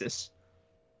Texas,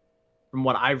 from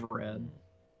what I've read.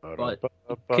 But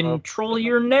Control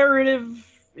Your Narrative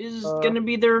is going to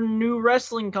be their new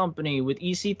wrestling company with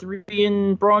EC3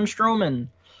 and Braun Strowman.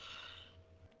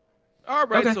 All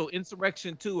right, Okay. so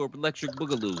Insurrection 2 or Electric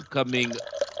Boogaloo coming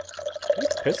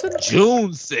Pissing?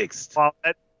 June 6th. Well,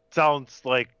 that sounds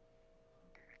like.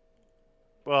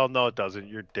 Well, no, it doesn't.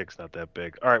 Your dick's not that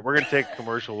big. All right, we're gonna take a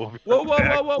commercial. We'll be Whoa, right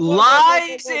back. whoa.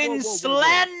 Lies and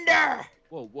slander!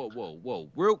 Whoa.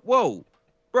 Whoa,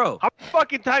 bro. How many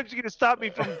fucking times are you gonna stop me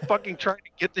from fucking trying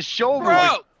to get the show Bro.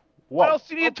 going? What else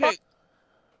do you need to Okay. talk?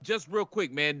 Just real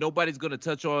quick, man. Nobody's gonna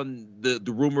touch on the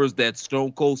rumors that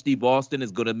Stone Cold Steve Austin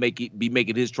is gonna be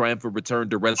making his triumphant return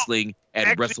to wrestling at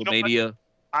Actually, WrestleMania.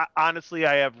 Honestly,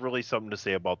 I have really something to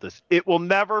say about this. It will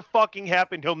never fucking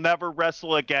happen. He'll never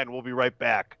wrestle again. We'll be right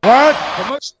back. What?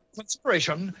 Promotion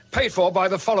consideration paid for by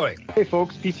the following. Hey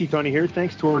folks, PC Tony here.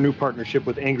 Thanks to our new partnership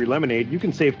with Angry Lemonade, you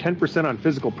can save 10% on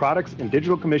physical products and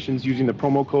digital commissions using the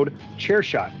promo code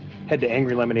ChairShot. Head to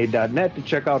angrylemonade.net to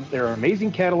check out their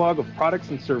amazing catalog of products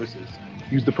and services.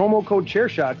 Use the promo code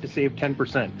ChairShot to save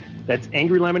 10%. That's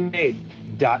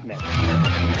angrylemonade.net.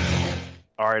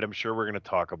 All right, I'm sure we're gonna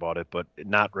talk about it, but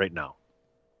not right now.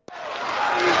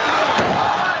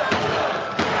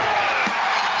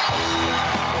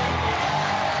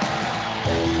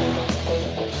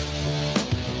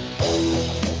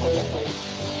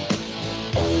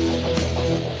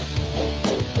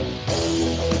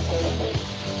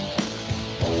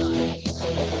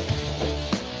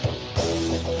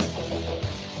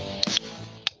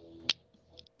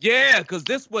 Yeah, because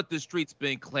this is what the streets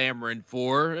been clamoring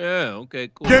for. Yeah, okay,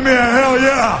 cool. Give me a hell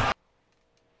yeah.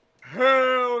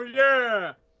 Hell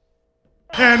yeah!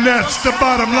 And that's the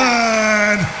bottom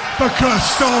line because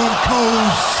Stone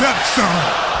Cold said so.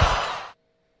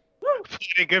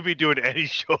 I ain't gonna be doing any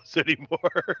shows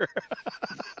anymore.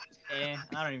 I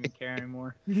don't even care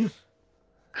anymore.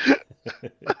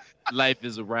 Life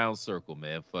is a round circle,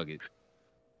 man. Fuck it.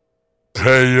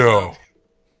 Hey yo.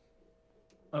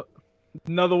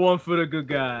 Another one for the good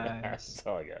guys. That's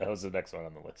all I got. That was the next one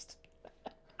on the list.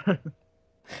 I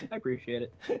appreciate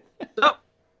it. So,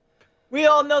 we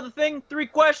all know the thing. 3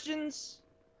 questions.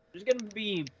 There's going to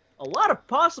be a lot of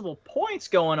possible points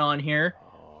going on here.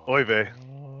 Oy vey.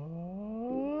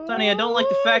 Sonny, I don't like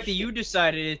the fact that you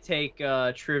decided to take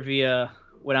trivia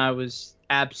when I was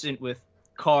absent with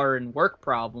car and work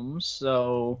problems,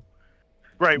 so...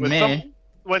 Right, when Meh.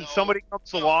 somebody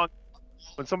comes along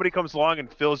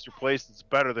and fills your place that's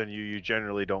better than you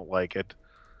generally don't like it.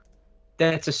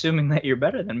 That's assuming that you're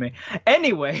better than me.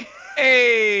 Anyway.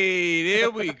 Hey, there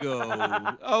we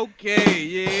go. Okay,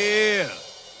 yeah.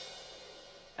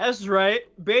 That's right.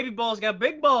 Baby balls got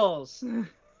big balls.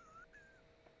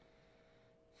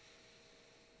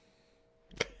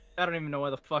 I don't even know why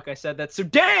the fuck I said that. So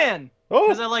Dan!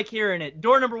 Because I like hearing it.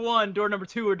 Door number 1, door number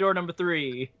 2, or door number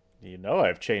 3? You know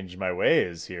I've changed my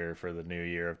ways here for the new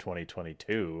year of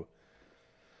 2022.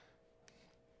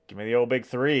 Give me the old big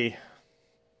 3.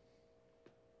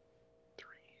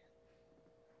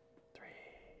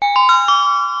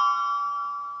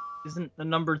 Isn't the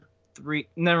number 3?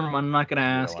 Never mind, I'm not going to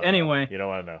ask. Anyway. You don't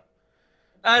want to know.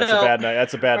 That's a bad night.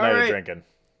 That's a bad night of drinking.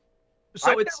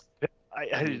 So it's...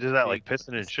 I do that like pissing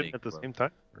and shitting at the same time?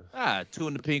 2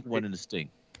 in the pink, 1 in the stink.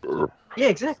 Yeah,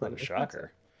 exactly. What a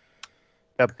shocker.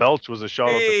 That belch was a shout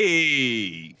out.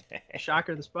 Hey!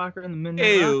 Shocker the Spocker and the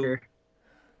Midnight Rocker.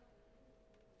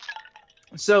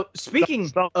 So,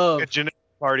 speaking of a genetic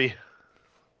party,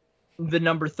 the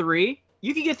number 3,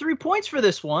 you can get 3 points for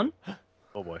this one.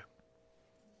 Oh boy.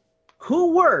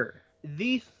 Who were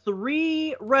the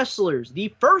 3 wrestlers,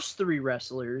 the first 3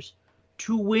 wrestlers,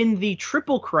 to win the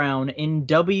Triple Crown in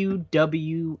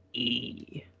WWE?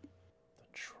 The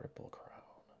Triple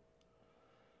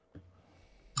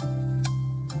Crown.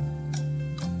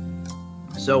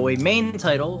 So a main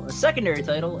title, a secondary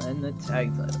title, and the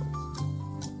tag title.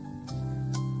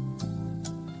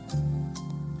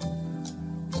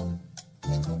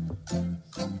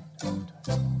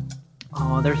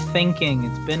 Oh, they're thinking.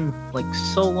 It's been like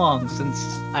so long since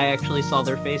I actually saw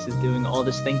their faces doing all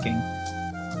this thinking.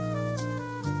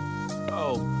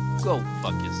 Oh, go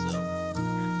fuck yourself.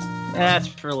 That's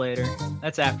for later.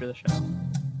 That's after the show.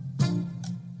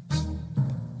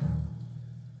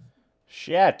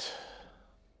 Shit.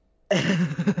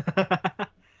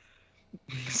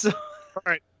 So, all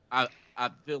right. I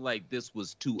feel like this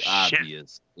was too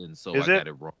obvious, and so Is I it? got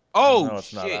it wrong. Oh, No, it's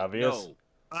shit, not obvious. No.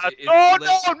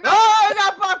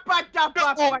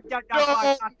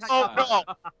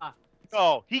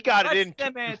 No, he got What's it in.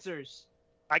 them answers?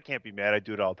 I can't be mad. I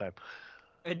do it all the time.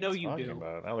 I know you Talking do.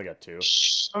 about it. I only got 2.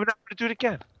 I'm not going to do it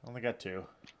again. I only got 2.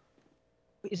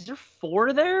 Is there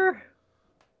 4 there?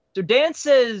 So Dan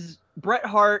says Bret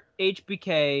Hart,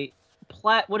 HBK,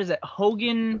 what is it?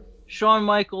 Hogan, Shawn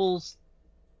Michaels.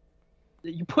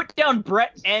 You put down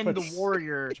Bret and the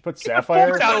Warrior. Did you put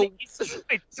Sapphire?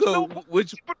 So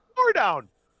which put 4 down?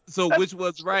 So which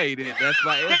was right? And that's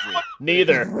my answer.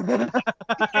 Neither.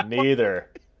 Neither.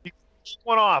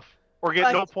 One off or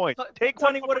get no point. Take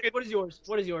Tony, one. what is yours?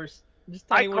 What is yours? Just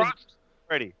tell I me what is... crossed.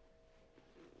 Ready.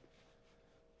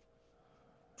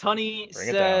 Tony Bring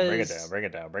it says... down. Bring it down.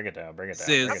 Bring it down. Bring it down.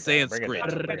 Says Bring it down. Sanskrit.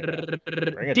 Bring it down. Bring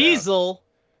it down. Diesel.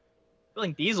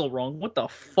 Spelling Diesel wrong. What the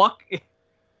fuck?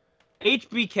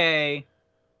 HBK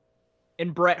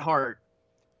and Bret Hart.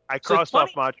 I crossed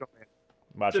off Macho Man.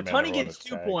 Macho So Man Tony never won gets his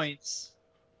 2 tags. points.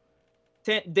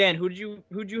 Dan, who'd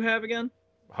you have again?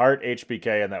 Hart,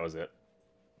 HBK, and that was it.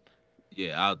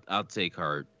 Yeah, I'll take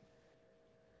Hart.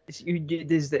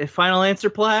 Is the final answer,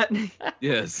 Platt?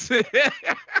 Yes.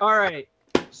 All right.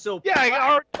 So Yeah, I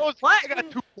got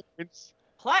 2 points.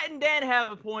 Platt and Dan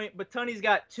have a point, but Tony's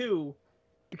got 2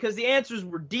 because the answers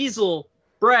were Diesel,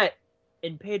 Bret,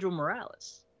 and Pedro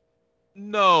Morales.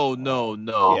 No.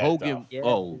 Yeah, Hogan. yeah.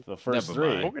 Oh, The first never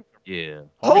 3. mind. Yeah.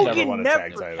 Hogan never won a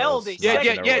tag title. held a Yeah.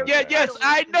 secondary Yes. title.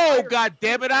 I know. God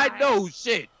damn it. I know.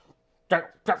 Shit.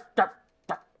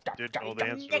 Didn't know the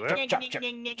answer to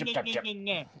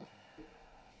that.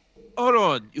 Hold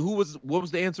on. What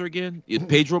was the answer again?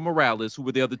 Pedro Morales. Who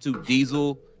were the other 2?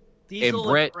 Diesel Diesel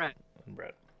Bret. Brett.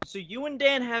 So you and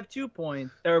Dan have 2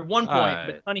 points, or 1 point, Alright.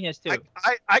 but Tony has 2.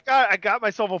 I got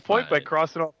myself a point by Fine.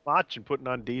 crossing off Mach and putting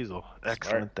on Diesel.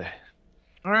 Excellent day.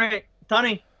 All right,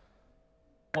 Tony.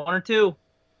 1 or 2.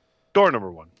 Door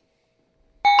number 1.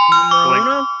 Numero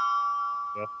uno?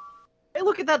 Yeah. Hey,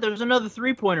 look at that. There's another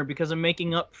 3-pointer because I'm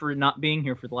making up for not being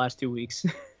here for the last 2 weeks.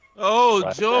 Oh,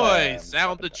 Right. joy!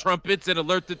 Sound the trumpets and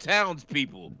alert the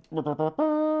townspeople.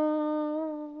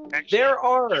 Actually, There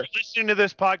are. if you're listening to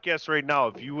this podcast right now,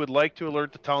 if you would like to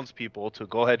alert the townspeople to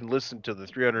go ahead and listen to the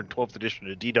 312th edition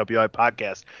of the DWI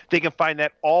Podcast, they can find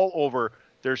that all over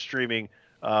their streaming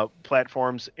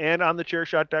platforms and on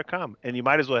thechairshot.com. And you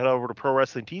might as well head over to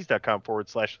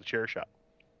prowrestlingtees.com/thechairshot.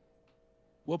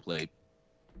 Well played.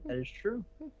 That is true.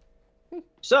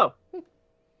 So,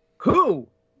 who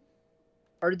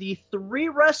are the 3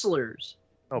 wrestlers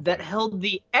that held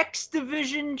the X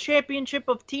Division Championship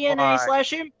of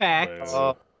TNA/Impact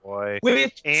Oh, boy.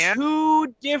 with And 2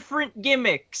 different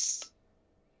gimmicks?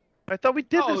 I thought we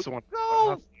did this one.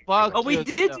 No, fuck. Oh, we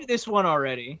did do this one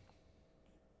already.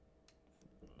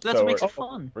 That's So what makes we're- it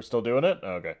fun. We're still doing it?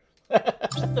 Okay.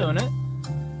 Still doing it.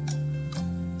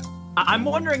 I'm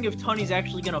wondering if Tony's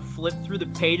actually gonna flip through the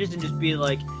pages and just be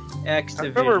like, X I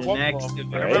remember Division, one of X them.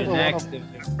 Division, I remember X one of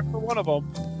Division. I remember one of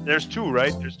them. There's 2,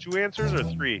 right? There's 2 answers or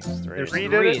 3? There's 3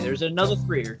 did 3. it? There's another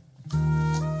 3.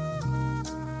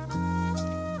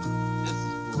 This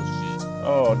is bullshit.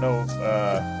 Oh, no.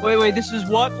 Wait, this is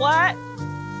what, Blatt?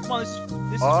 Come on, this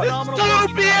is phenomenal.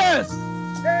 Dubious!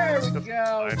 There we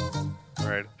go. All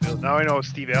right. Now I know how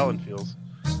Steve Allen feels.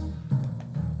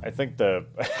 I think the.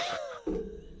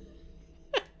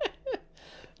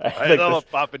 I think love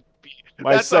the- popping DP.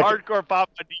 my That's second- a hardcore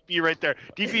pop on DP right there.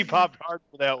 DP popped hard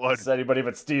for that one. It's anybody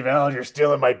but Steve Allen. You're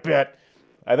stealing my bit.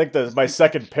 I think my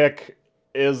second pick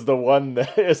is the one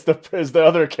that is the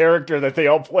other character that they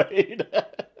all played.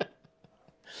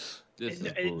 This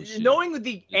is bullshit. Knowing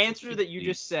the answer that you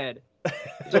just said,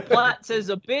 so Platt says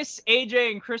Abyss,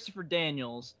 AJ, and Christopher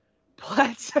Daniels.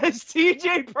 Platt says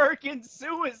TJ Perkins,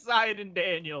 Suicide, and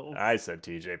Daniels. I said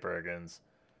TJ Perkins.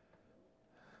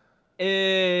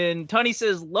 And Tony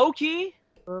says Loki,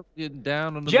 Getting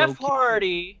down on the Jeff low-key.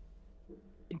 Hardy,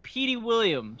 and Petey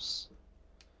Williams.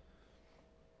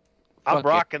 I'm Fuck it.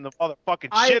 rocking the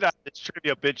motherfucking shit out of this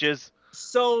trivia, bitches.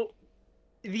 So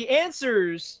the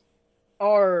answers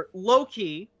are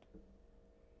Loki,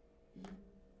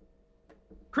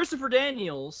 Christopher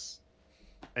Daniels,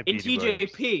 and Petey Williams.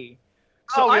 TJP.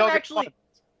 So Oh, we all I'm get actually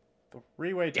The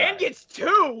three-way Dan tie. gets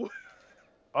 2.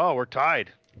 Oh, we're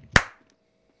tied.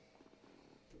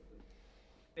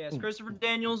 Yes, Christopher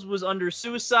Daniels was under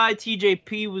Suicide.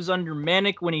 TJP was under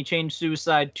Manic when he changed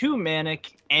Suicide to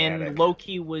Manic, and Manic.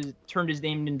 Loki turned his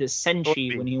name into Senshi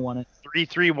Loki. when he won it.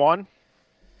 3-3-1.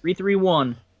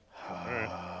 3-3-1.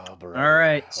 Oh, bro. All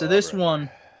right, so Oh, this bro. one,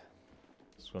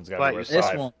 This one's got Glad to be you worth this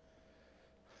 5. one.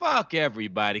 Fuck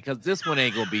everybody, because this one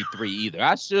ain't gonna be 3 either.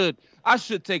 I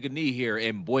should take a knee here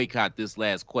and boycott this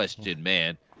last question,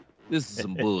 man. This is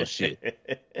some bullshit.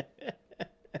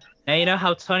 Now you know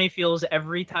how Tony feels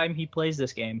every time he plays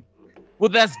this game. Well,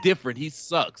 that's different. He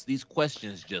sucks. These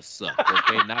questions just suck.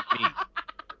 Okay, not me.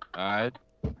 All right,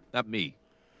 not me.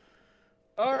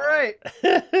 All right.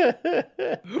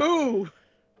 Who?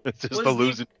 It's just Was the the-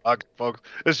 losing talking, folks.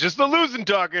 It's just the losing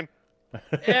talking.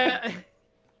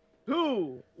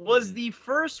 Who was the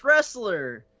first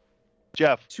wrestler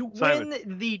Jeff. to Simon.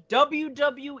 win the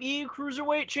WWE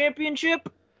Cruiserweight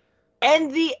Championship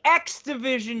and the X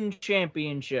Division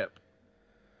Championship?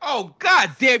 Oh,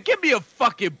 god damn, give me a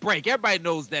fucking break. Everybody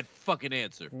knows that fucking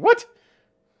answer. What?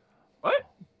 What?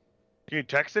 Can you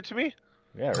text it to me?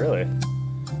 Yeah, really.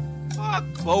 Fuck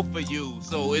both of you.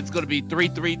 So it's gonna be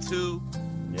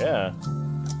 3-3-2. Yeah.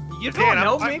 You don't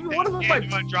know. I'm- Maybe one of them Dan, might. you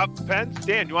want to drop the pens?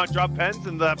 Dan, you want to drop pens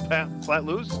and the flat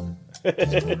lose?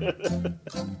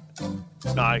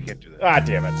 No, I can't do that. Ah,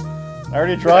 damn it. I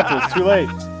already dropped it. It's too late.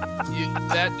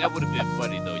 That would have been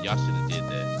funny though. Y'all should have did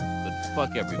that. But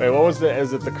fuck everybody. Wait, what was the?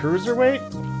 Is it the cruiserweight?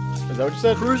 Is that what you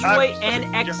said? Cruiserweight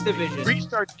and X Division.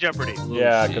 Restart Jeopardy.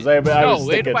 Yeah, because I was No,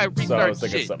 ain't thinking. nobody So I was restart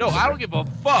thinking shit. something No, I don't different.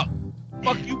 give a fuck.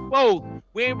 Fuck you both.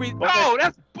 We ain't No,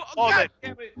 that's God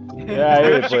damn it. Yeah, I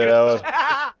didn't play that one.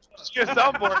 Your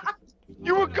soundboard.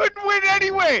 You couldn't win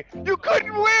anyway. You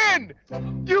couldn't win.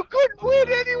 You couldn't win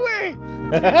anyway.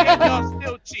 And y'all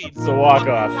still cheating. It's a walk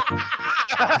off.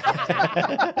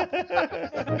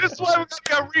 This is why we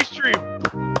got restream.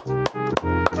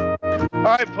 All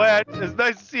right, Plaid. It's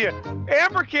nice to see you.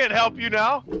 Amber can't help you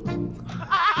now.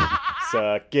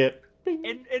 Suck it.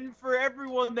 And for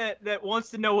everyone that wants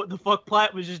to know what the fuck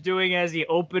Platt was just doing as he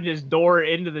opened his door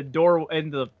into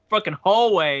the fucking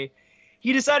hallway,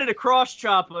 he decided to cross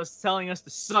chop us, telling us to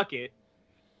suck it.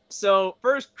 So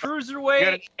first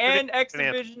cruiserweight and X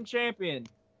Division champion.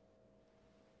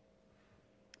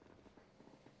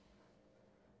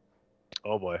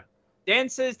 Oh boy. Dan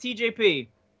says TJP.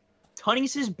 Tunney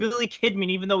says Billy Kidman,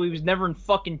 even though he was never in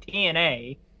fucking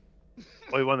TNA.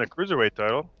 Well, he won the cruiserweight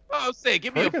title. Oh, I'm saying,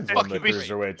 give me a Perkins won the fucking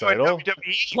cruiserweight title.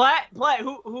 WWE. Platt,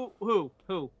 who?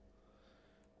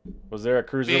 Was there a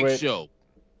cruiserweight? Big Show.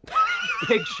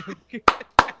 Big Show.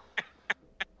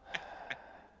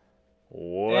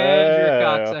 Wow.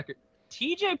 There's your cocksucker.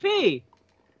 TJP.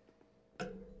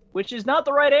 Which is not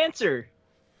the right answer.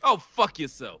 Oh, fuck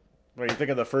yourself. What, you think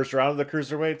of the first round of the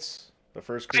cruiserweights? The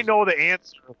first. I know the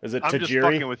answer. Is it I'm just Tajiri?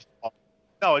 fucking with you.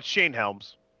 No, it's Shane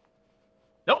Helms.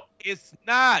 Nope, it's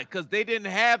not, because they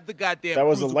didn't have the goddamn. That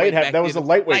was a cruiserweight back that was a then.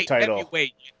 lightweight title.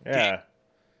 Heavyweight, you Yeah, dick.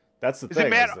 that's the Is thing. it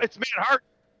Matt? It's Matt Hart.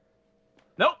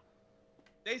 Nope.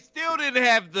 They still didn't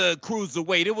have the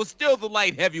cruiserweight. It was still the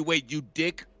light heavyweight, you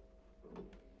dick.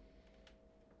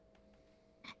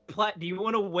 Platt, do you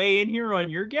want to weigh in here on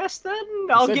your guess then?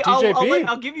 said TJP.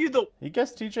 I'll give you the. He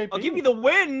guessed TJP. I'll give you the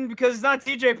win because it's not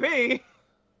TJP.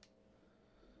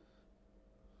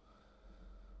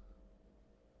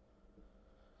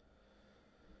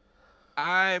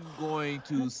 I'm going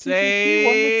to TJP say.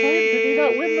 won the title. Did he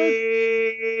not win the?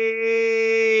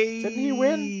 Didn't he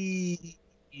win?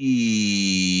 I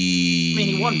mean,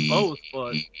 he won both,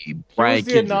 but. He was Brian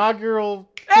the Kendrick. inaugural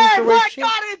Hey, cruiserweight Black champ.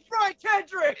 got it, Brian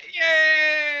Kendrick.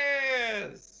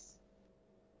 Yes.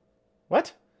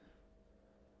 What?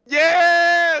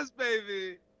 Yes,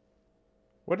 baby.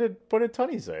 What did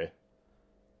Tunney say?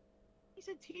 He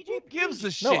said TJP. Who gives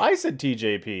a shit? No, I said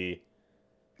TJP.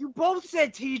 You both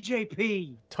said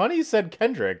TJP. Tunney said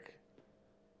Kendrick.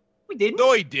 We didn't.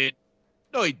 No, he did.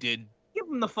 No, he didn't. Give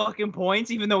him the fucking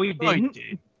points, even though he No, he didn't.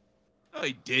 did. No,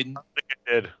 he didn't. I think I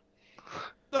did.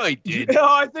 No, he did. No,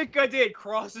 I think I did.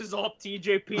 Crosses off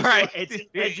TJP. Right. So it's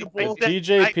eligible.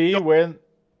 TJP win.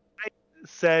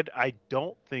 Said I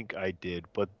don't think I did,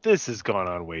 but this has gone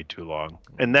on way too long,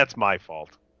 and that's my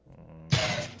fault.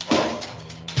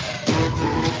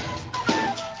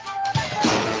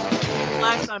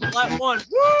 Last time, Platt won.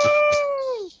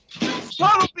 Woo!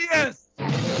 Total BS.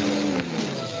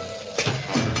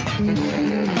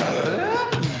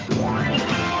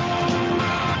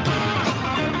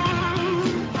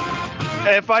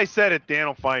 If I said it, Dan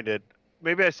will find it.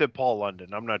 Maybe I said Paul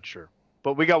London. I'm not sure,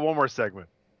 but we got one more segment.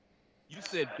 You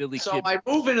said Billy So Kidman. I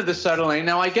move into the center lane.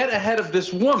 Now I get ahead of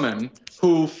this woman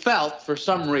who felt, for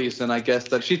some reason, I guess,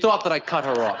 that she thought that I cut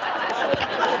her off.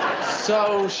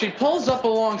 So she pulls up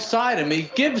alongside of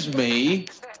me, gives me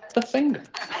the finger.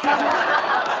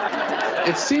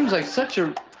 It seems like such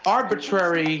a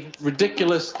arbitrary,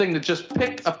 ridiculous thing to just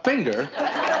pick a finger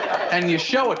and you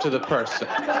show it to the person.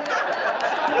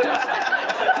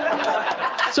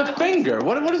 It's a finger.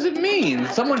 What does it mean?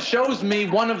 Someone shows me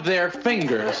one of their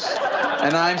fingers,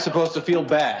 and I'm supposed to feel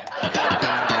bad.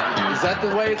 Is that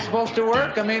the way it's supposed to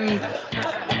work? I mean,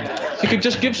 you could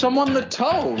just give someone the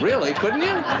toe, really, couldn't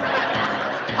you?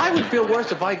 I would feel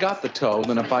worse if I got the toe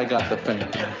than if I got the finger.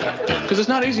 Because it's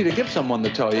not easy to give someone the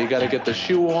toe. You got to get the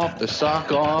shoe off, the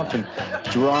sock off, and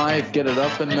drive, get it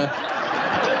up in the...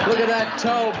 Look at that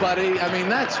toe, buddy. I mean,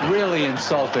 that's really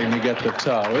insulting to get the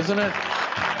toe, isn't it?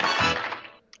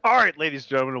 All right, ladies and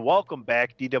gentlemen, welcome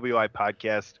back. DWI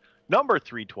Podcast number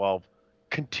 312,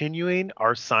 continuing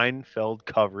our Seinfeld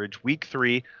coverage, week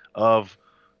 3 of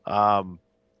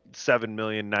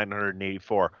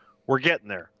 7,984,000. We're getting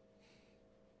there.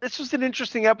 This was an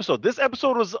interesting episode. This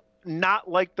episode was not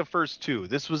like the first two.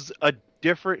 This was a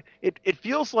different... It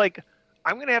feels like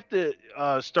I'm going to have to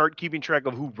start keeping track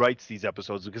of who writes these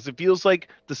episodes, because it feels like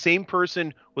the same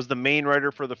person was the main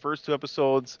writer for the first two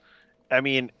episodes. I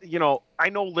mean, you know, I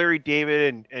know Larry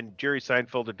David and Jerry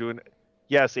Seinfeld are doing...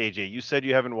 Yes, AJ, you said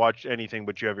you haven't watched anything,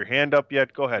 but you have your hand up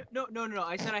yet. Go ahead. No.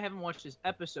 I said I haven't watched this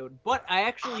episode, but I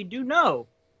actually do know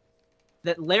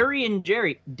that Larry and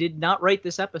Jerry did not write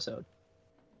this episode.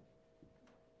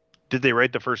 Did they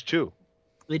write the first two?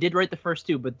 They did write the first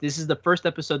two, but this is the first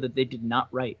episode that they did not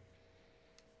write.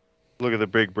 Look at the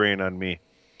big brain on me.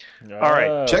 All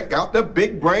right. Check out the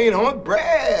big brain on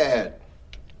Brad.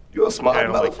 You're a smart I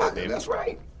don't like that motherfucker. name. That's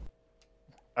right.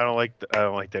 I don't like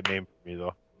that name for me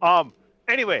though.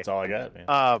 Anyway, That's all I got, man.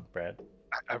 I Brad.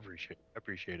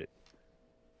 appreciate it.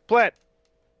 Platt,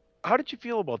 how did you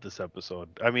feel about this episode?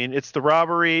 I mean, it's the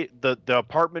robbery, the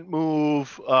apartment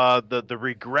move, the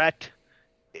regret.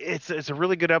 It's a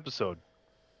really good episode.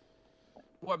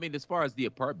 Well, I mean, as far as the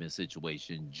apartment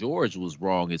situation, George was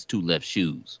wrong as two left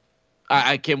shoes.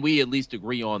 Can we at least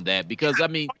agree on that? Because, I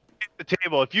mean, at the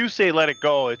table. If you say let it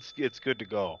go, it's good to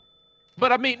go.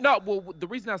 But I mean, no. Well, the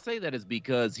reason I say that is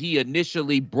because he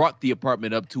initially brought the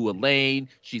apartment up to Elaine.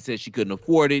 She said she couldn't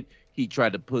afford it. He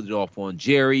tried to put it off on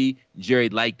Jerry. Jerry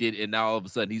liked it, and now all of a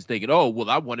sudden he's thinking, "Oh, well,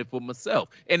 I want it for myself."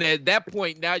 And at that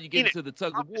point, now you get into the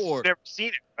tug of war. Never seen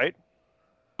it, right?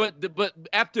 But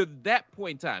after that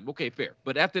point in time, okay, fair.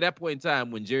 But after that point in time,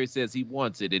 when Jerry says he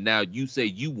wants it, and now you say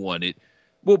you want it,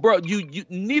 well, bro, you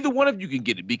neither one of you can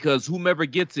get it because whomever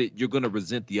gets it, you're gonna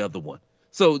resent the other one.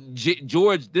 So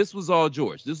George, this was all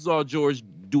George. This was all George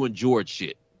doing George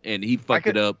shit, and he fucked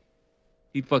it up.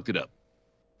 He fucked it up.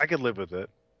 I could live with it.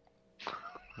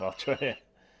 Well,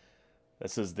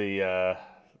 this is the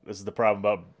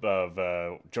problem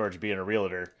of George being a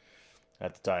realtor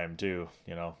at the time too.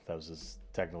 You know, that was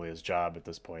technically his job at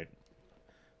this point,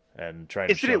 and trying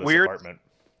to show this apartment.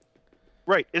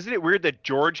 Right. Isn't it weird that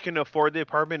George can afford the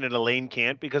apartment and Elaine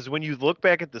can't? Because when you look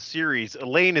back at the series,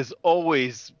 Elaine is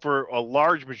always, for a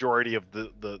large majority of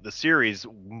the series,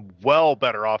 well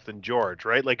better off than George,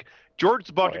 right? Like, George's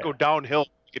about to go downhill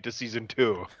to get to season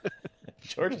 2.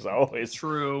 George is always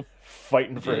true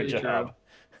fighting for a job.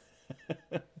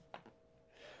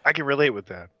 I can relate with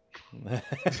that.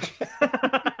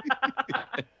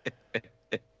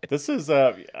 This is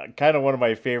kind of one of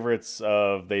my favorites.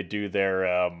 They do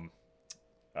their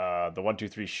the 1, 2,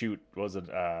 3 shoot. Was it?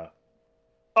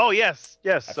 Oh yes.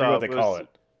 I forget what they call it.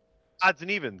 Odds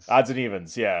and evens. Odds and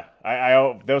evens. Yeah,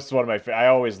 I that was one of my. I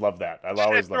always love that. I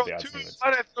always love the odds and evens. Why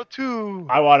did I throw 2?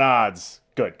 I want odds.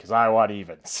 Good, because I want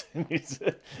evens.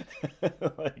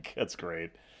 Like, that's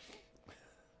great.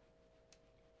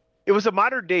 It was a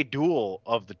modern day duel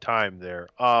of the time there.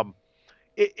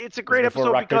 It's a great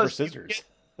episode rock, because paper, scissors.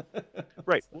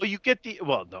 Right. Well, you get the.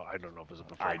 Well, no, I don't know if it was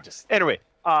before. Anyway,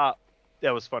 that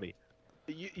was funny.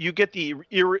 You get the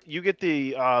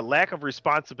lack of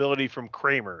responsibility from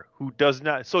Kramer, who does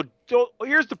not. So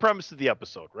here's the premise of the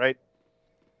episode, right?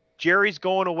 Jerry's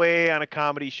going away on a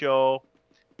comedy show.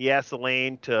 He asks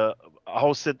Elaine to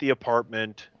host at the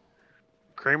apartment.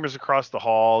 Kramer's across the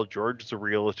hall. George is a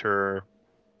realtor.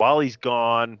 While he's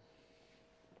gone,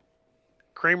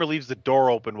 Kramer leaves the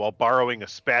door open while borrowing a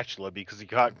spatula because he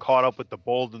got caught up with the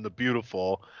Bold and the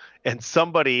Beautiful. And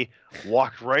somebody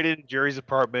walked right into Jerry's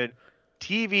apartment.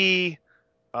 TV,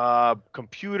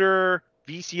 computer,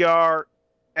 VCR,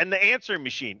 and the answering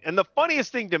machine. And the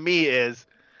funniest thing to me is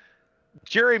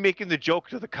Jerry making the joke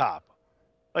to the cop.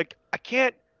 Like, I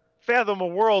can't fathom a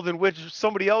world in which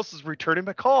somebody else is returning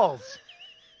my calls.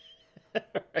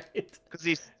 Right. Because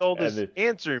he stole his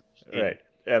answering machine. Right.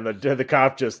 And the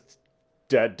cop just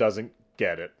doesn't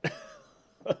get it.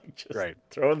 Just right.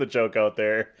 Throwing the joke out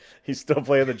there. He's still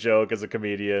playing the joke as a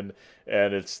comedian.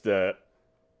 And it's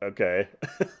okay.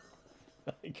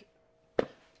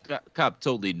 Cop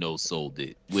totally no-sold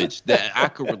it, which that I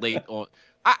could relate on.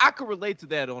 I could relate to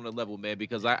that on a level, man,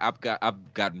 because I've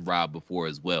gotten robbed before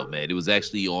as well, man. It was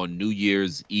actually on New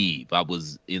Year's Eve. I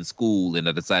was in school and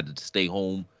I decided to stay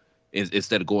home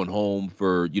instead of going home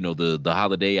for the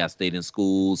holiday. I stayed in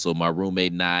school, so my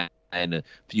roommate and I and a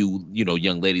few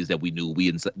young ladies that we knew,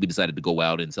 we decided to go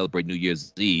out and celebrate New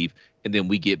Year's Eve, and then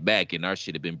we get back and our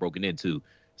shit had been broken into.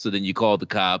 So then you call the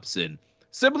cops, and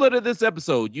similar to this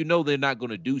episode, they're not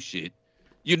going to do shit.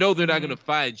 They're not going to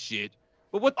find shit.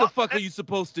 But what the fuck are you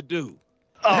supposed to do?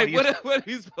 What are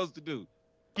you supposed to do?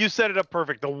 You set it up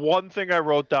perfect. The one thing I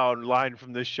wrote down line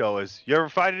from this show is, you ever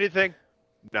find anything?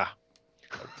 Nah.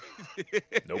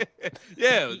 Nope.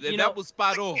 Yeah, and that was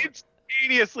spot on.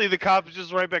 Instantaneously, the cops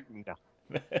just right back. No.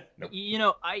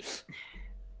 Nope. I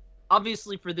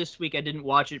obviously for this week I didn't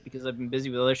watch it because I've been busy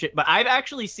with other shit, but I've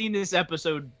actually seen this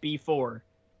episode before.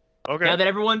 Okay. Now that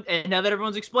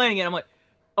everyone's explaining it, I'm like,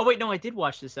 oh wait, no, I did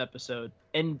watch this episode,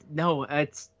 and no,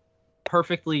 it's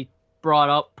perfectly brought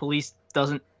up. Police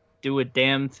doesn't do a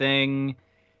damn thing.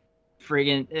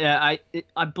 Friggin',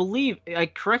 I believe.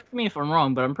 Correct me if I'm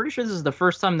wrong, but I'm pretty sure this is the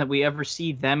first time that we ever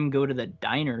see them go to the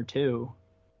diner too,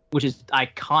 which is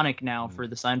iconic now for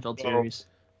the Seinfeld series.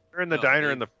 They're in the diner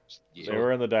in the first. They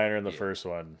were in the diner in the first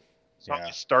one. So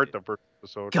you start the first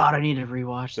episode. God, I need to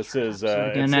rewatch this. Is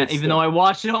even though I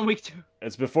watched it on week 2.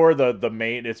 It's before the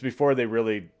main. It's before they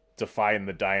really define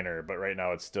the diner, but right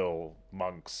now it's still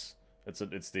Monk's. It's a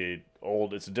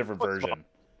different version.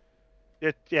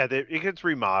 It gets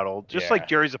remodeled, just like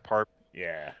Jerry's apartment.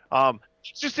 Yeah.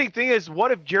 Interesting thing is,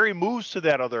 what if Jerry moves to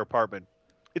that other apartment?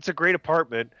 It's a great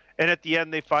apartment, and at the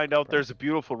end they find out there's a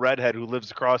beautiful redhead who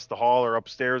lives across the hall or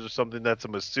upstairs or something that's a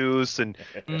masseuse, and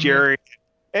Jerry.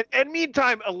 And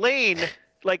meantime, Elaine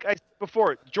like I said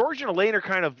before, George and Elaine are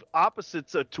kind of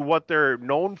opposites to what they're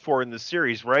known for in the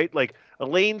series, right? Like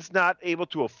Elaine's not able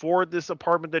to afford this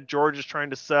apartment that George is trying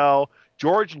to sell.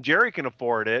 George and Jerry can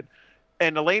afford it.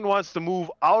 And Elaine wants to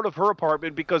move out of her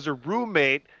apartment because her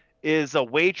roommate is a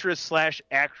waitress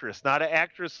 / actress, not an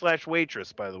actress /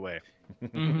 waitress, by the way.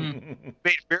 Made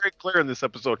very clear in this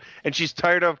episode. And she's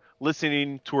tired of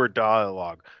listening to her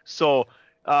dialogue. So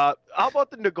how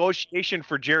about the negotiation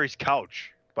for Jerry's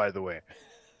couch, by the way?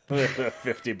 The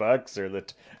 $50 or the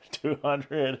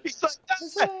 200. He's like,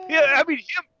 yeah, I mean,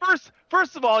 him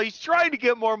first of all, he's trying to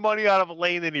get more money out of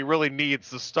Elaine than he really needs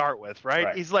to start with,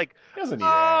 right? He's like,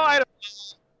 I don't,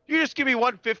 you just give me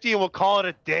 $150 and we'll call it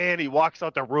a day. And he walks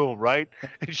out the room, right?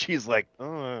 And she's like, I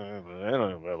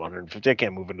don't have $150. I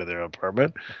can't move into their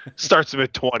apartment. Starts him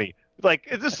at 20. Like,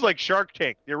 this is like Shark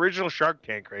Tank, the original Shark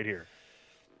Tank right here.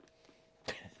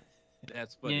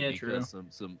 That's funny because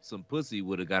some pussy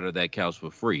would have got her that couch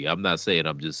for free. I'm not saying.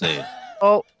 I'm just saying.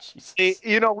 Oh,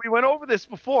 you know, we went over this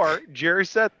before. Jerry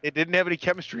said it didn't have any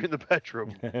chemistry in the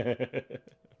bedroom.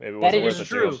 Maybe that is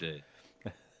true.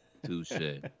 Touche.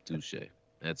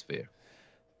 That's fair.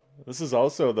 This is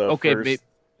also the first.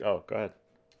 Oh, go ahead.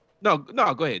 No,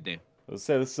 go ahead, Dan. Let's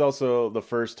say this is also the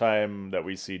first time that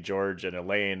we see George and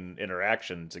Elaine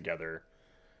interaction together.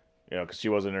 You know, because she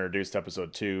wasn't introduced to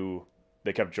episode 2.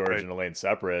 They kept George and Elaine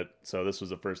separate, so this was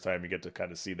the first time you get to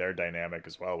kind of see their dynamic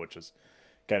as well, which is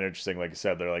kind of interesting. Like you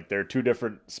said, they're two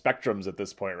different spectrums at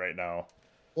this point right now.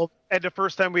 Well, and the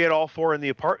first time we had all 4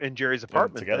 in Jerry's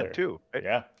apartment together too. Right?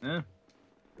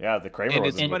 Yeah. The Kramer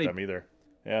wasn't with them either.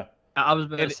 Yeah, I was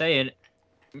going to say it.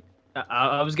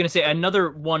 I was going to say another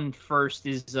one first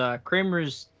is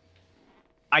Kramer's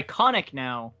iconic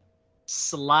now,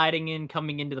 sliding in,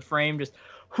 coming into the frame, just,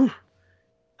 whew.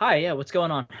 Hi, yeah, what's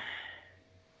going on?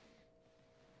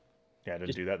 Yeah, I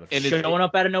didn't do that in the first. Showing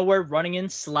up out of nowhere, running in,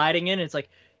 sliding in. It's like,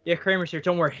 yeah, Kramer's here.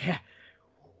 Don't worry. Yeah,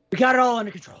 we got it all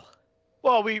under control.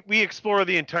 Well, we explore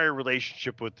the entire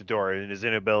relationship with the door and his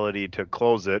inability to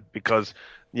close it because,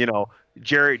 you know,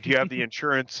 Jerry, do you have the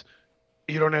insurance?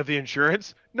 You don't have the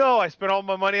insurance? No, I spent all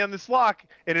my money on this lock,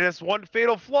 and it has one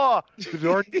fatal flaw. The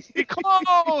door needs to be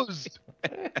closed.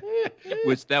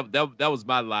 Which that was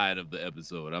my line of the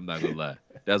episode. I'm not gonna lie.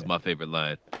 That's my favorite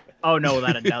line. Oh no,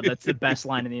 without a doubt, that's the best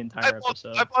line in the entire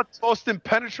episode. I bought the most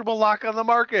impenetrable lock on the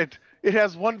market. It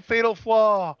has one fatal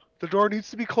flaw. The door needs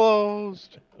to be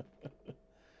closed.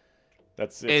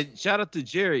 That's it. And shout out to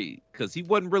Jerry because he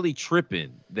wasn't really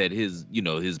tripping that his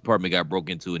apartment got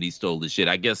broke into and he stole the shit.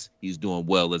 I guess he's doing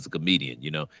well as a comedian, you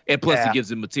know. And plus, he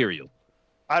gives him material.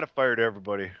 I'd have fired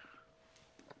everybody.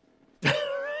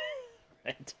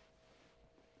 Right.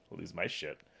 I'll lose my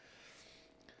shit.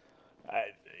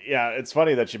 Yeah, it's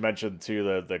funny that you mentioned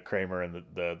too the Kramer and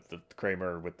the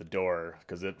Kramer with the door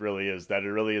because it really is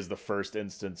the first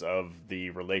instance of the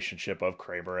relationship of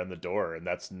Kramer and the door, and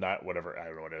that's not whatever I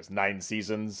don't know what it is 9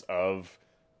 seasons of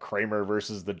Kramer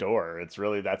versus the door. It's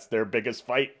really that's their biggest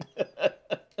fight.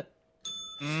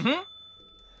 Mm-hmm.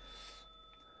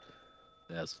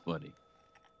 That's funny.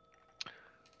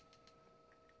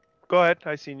 Go ahead,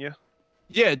 I seen you.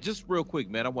 Yeah, just real quick,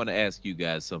 man. I want to ask you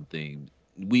guys something.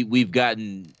 We've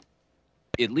gotten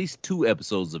at least 2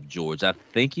 episodes of George. I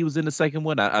think he was in the second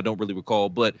one. I don't really recall,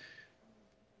 but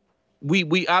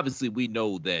we obviously we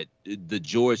know that the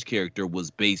George character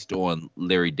was based on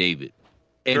Larry David.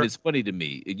 And It's funny to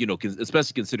me, you know,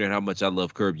 especially considering how much I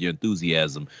love Curb Your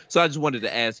Enthusiasm. So I just wanted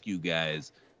to ask you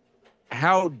guys,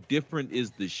 how different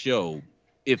is the show?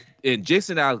 And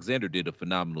Jason Alexander did a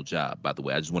phenomenal job, by the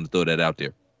way. I just want to throw that out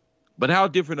there. But how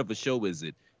different of a show is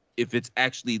it if it's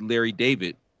actually Larry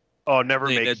David? Oh, never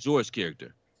makes that George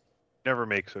character. Never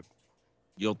makes it.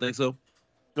 You don't think so?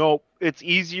 No, it's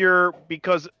easier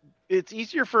because it's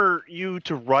easier for you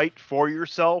to write for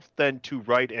yourself than to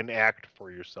write and act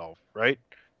for yourself, right?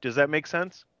 Does that make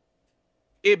sense?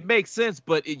 It makes sense,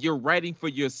 but you're writing for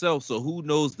yourself, so who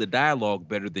knows the dialogue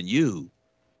better than you?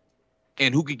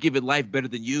 And who could give it life better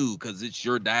than you because it's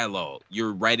your dialogue.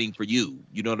 You're writing for you.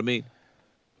 You know what I mean?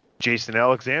 Jason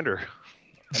Alexander.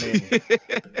 I mean,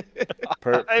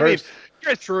 Chris,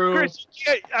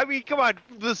 come on.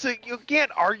 You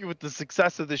can't argue with the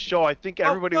success of the show. I think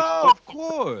everybody was. Of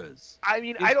course. I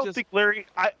mean, I don't think Larry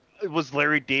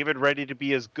David ready to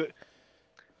be as good.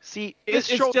 See, this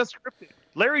show just scripted.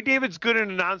 Larry David's good in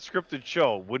a non-scripted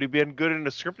show. Would he been good in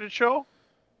a scripted show?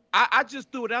 I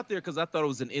just threw it out there because I thought it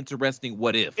was an interesting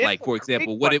what if. Like, for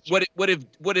example, what if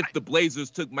the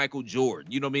Blazers took Michael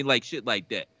Jordan? You know what I mean? Like shit like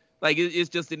that. Like it's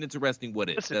just an interesting what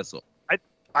if. Listen, that's all.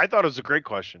 I thought it was a great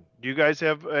question. Do you guys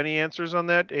have any answers on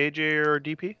that, AJ or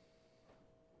DP?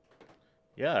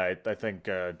 Yeah, I think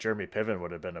Jeremy Piven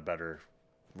would have been a better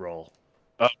role.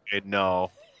 Okay,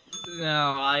 no.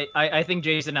 No, I think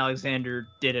Jason Alexander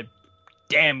did a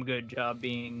damn good job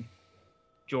being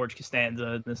George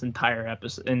Costanza in this entire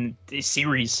episode in this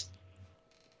series.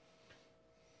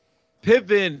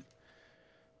 Piven,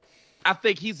 I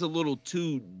think he's a little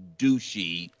too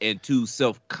douchey and too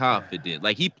self-confident.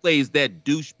 Like, he plays that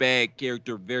douchebag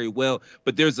character very well,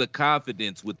 but there's a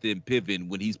confidence within Piven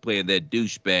when he's playing that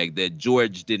douchebag that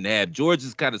George didn't have. George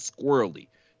is kind of squirrely.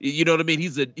 You know what I mean?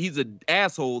 He's an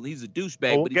asshole. He's a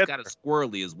douchebag, but he's kind of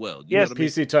squirrely as well. You know what I mean?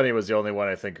 PC Tunney was the only one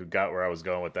I think who got where I was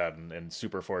going with that and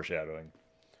super foreshadowing.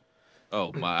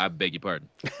 Oh, I beg your pardon.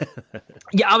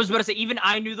 Yeah, I was about to say, even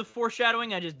I knew the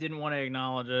foreshadowing, I just didn't want to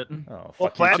acknowledge it. Oh, Well,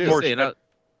 Platt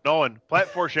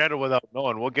foreshadow without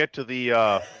knowing. We'll get to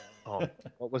the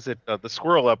what was it? The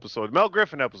squirrel episode, Mel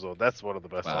Griffin episode. That's one of the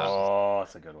best. Oh,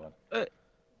 that's a good one.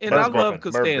 And I love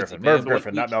Costanza. Merv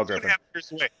Griffin, not Mel Griffin.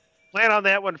 Plan on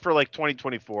that one for like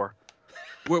 2024.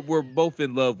 We're both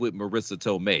in love with Marissa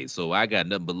Tomei, so I got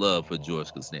nothing but love for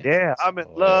George Costanza. Yeah, I'm in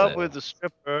love with the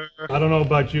stripper. I don't know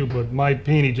about you, but my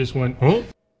peenie just went, huh?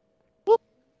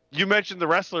 You mentioned the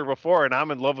wrestler before, and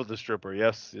I'm in love with the stripper.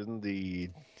 Yes,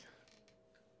 indeed.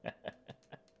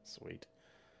 Sweet.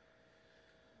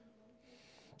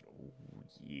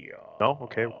 Yeah. No?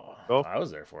 Okay. Go. I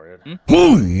was there for it.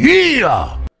 Oh,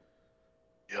 yeah!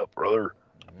 Yeah, brother.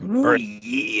 Ooh,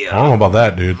 yeah. I don't know about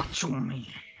that, dude.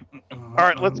 All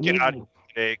right, let's get out of here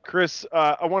today. Chris,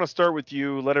 I want to start with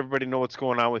you. Let everybody know what's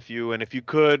going on with you. And if you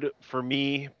could, for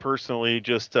me personally,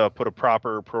 just put a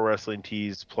proper Pro Wrestling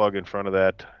Tees plug in front of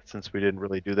that. Since we didn't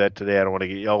really do that today, I don't want to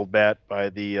get yelled at by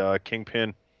the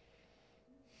Kingpin.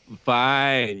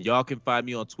 Fine. Y'all can find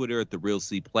me on Twitter at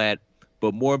 @TheRealCPlatt.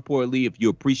 But more importantly, if you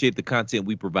appreciate the content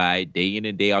we provide day in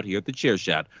and day out here at the Chair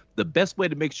Shot, the best way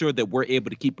to make sure that we're able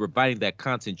to keep providing that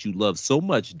content you love so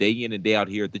much day in and day out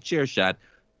here at the Chair Shot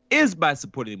is by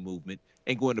supporting the movement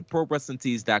and going to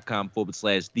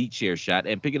ProWrestlingTees.com/TheChairShot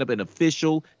and picking up an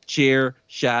official Chair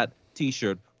Shot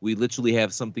t-shirt. We literally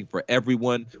have something for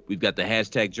everyone. We've got the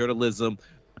hashtag journalism.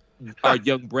 Our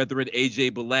young brethren,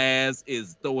 AJ Balaz,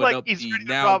 is throwing up the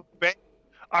now.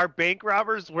 Are bank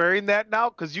robbers wearing that now?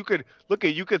 Because you could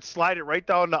you could slide it right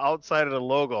down the outside of the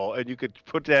logo, and you could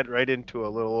put that right into a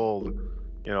little old,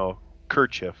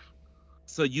 kerchief.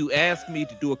 So you asked me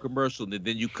to do a commercial, and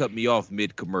then you cut me off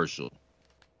mid-commercial.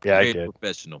 Yeah, Very I did.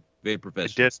 Professional. Very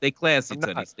professional. Stay classy,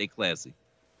 Tony. Stay classy.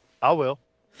 I will.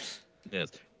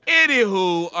 Yes.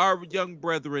 Anywho, our young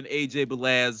brethren, AJ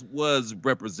Balaz, was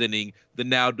representing the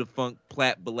now defunct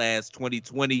Platt Balaz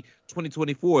 2020.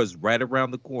 2024 is right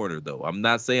around the corner, though. I'm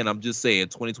not saying, I'm just saying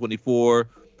 2024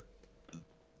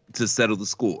 to settle the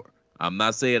score. I'm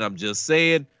not saying, I'm just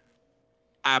saying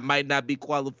I might not be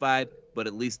qualified, but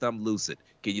at least I'm lucid.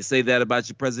 Can you say that about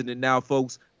your president now,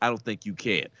 folks? I don't think you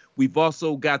can. We've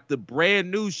also got the brand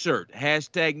new shirt,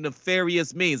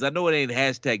 #nefarious means. I know it ain't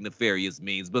 #nefarious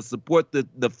means, but support the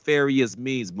nefarious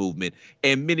means movement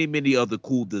and many, many other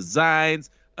cool designs.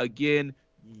 Again,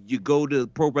 you go to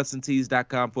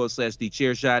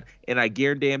ProWrestlingTees.com/TheChairShot, and I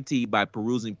guarantee by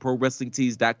perusing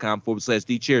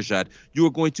ProWrestlingTees.com/TheChairShot, you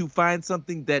are going to find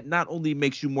something that not only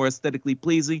makes you more aesthetically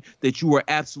pleasing, that you are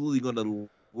absolutely going to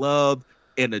love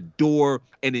and adore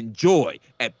and enjoy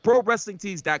at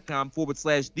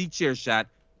ProWrestlingTees.com/TheChairShot.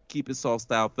 Keep it soft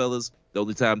style, fellas. The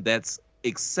only time that's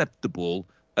acceptable.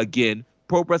 Again,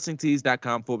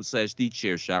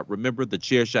 ProWrestlingTees.com/TheChairShot. Remember,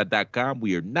 thechairshot.com.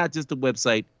 We are not just a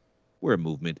website, we're a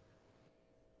movement.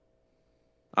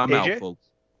 I'm AJ? out, folks.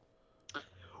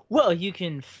 Well, you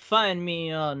can find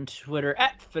me on Twitter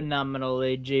at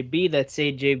PhenomenalAJB. That's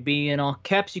AJB in all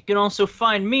caps. You can also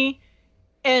find me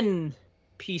and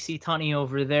PC Tunney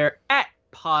over there at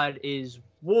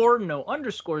PodIsWar. No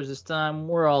underscores this time.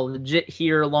 We're all legit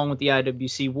here along with the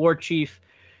IWC War Chief.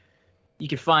 You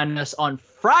can find us on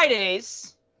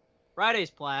Fridays,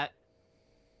 Platt,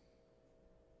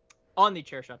 on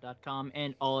thechairshot.com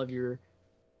and all of your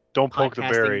Don't poke the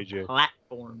bear, podcasting AJ.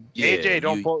 platforms. AJ,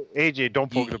 don't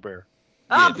poke the bear.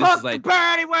 I'll this is poke like- the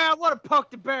bear anywhere I want to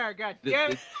poke the bear. God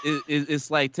damn it.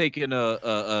 It's like taking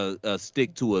a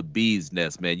stick to a bee's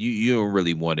nest, man. You don't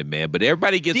really want it, man. But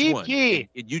everybody gets one. DP,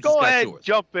 And you just go got ahead, yours.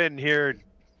 jump in here,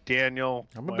 Daniel.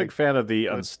 I'm a big fan of the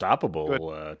Good.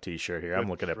 Unstoppable t-shirt here. I'm Good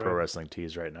looking at friend. Pro Wrestling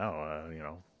Tees right now.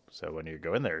 So when you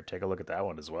go in there, take a look at that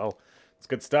one as well. It's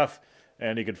good stuff.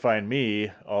 And you can find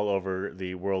me all over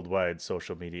the worldwide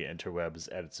social media interwebs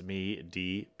at It's Me,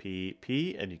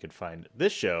 DPP. And you can find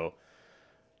this show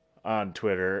on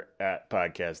Twitter at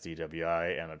Podcast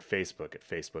DWI and on Facebook at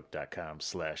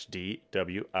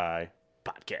Facebook.com/DWI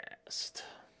Podcast.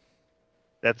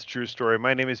 That's a true story.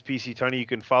 My name is PC Tunney. You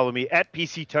can follow me at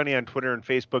PC Tunney on Twitter and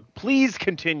Facebook. Please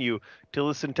continue to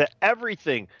listen to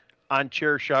everything on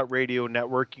Chairshot Radio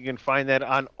Network. You can find that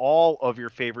on all of your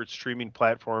favorite streaming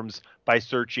platforms by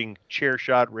searching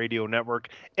Chairshot Radio Network,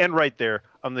 and right there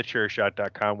on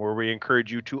thechairshot.com, where we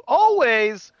encourage you to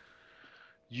always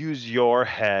use your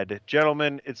head.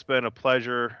 Gentlemen, it's been a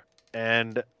pleasure,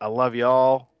 and I love you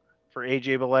all. For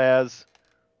AJ Belaz,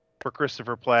 for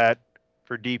Christopher Platt,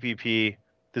 for DPP,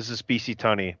 this is PC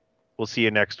Tunney. We'll see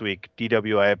you next week.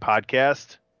 DWI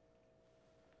Podcast.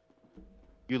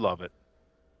 You love it.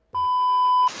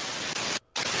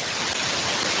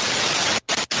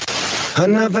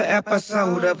 Another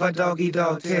episode of a doggy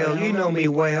dog tale. You know me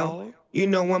well. You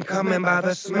know I'm coming by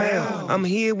the smell. I'm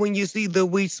here when you see the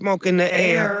weed smoke in the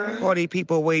air. Party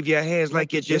people wave your hands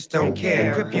like you just don't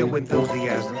care. Grip your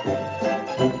enthusiasm.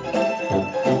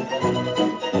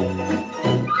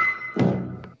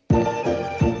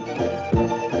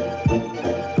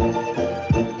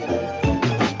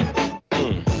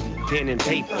 Pen and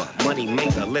paper, money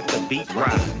maker, let the beat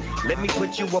ride. Let me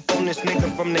put you up on this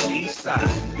nigga from the east side.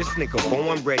 This nigga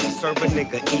born ready, serve a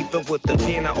nigga either with the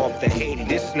pen or off the head.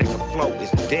 This nigga flow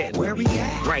is dead. Where we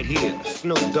at? Right here,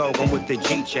 Snoop Dogg, I'm with the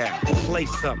G-Child. Play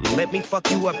something, let me fuck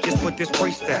you up just with this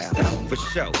freestyle. For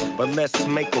sure, but let's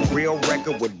make a real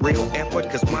record with real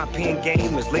effort, cause my pen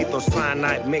game is lethal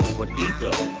cyanide mixed with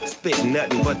ether. Spit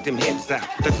nothing but them hits out.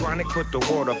 The Chronic put the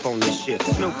word up on this shit.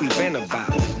 Snoopy been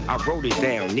about it. I wrote it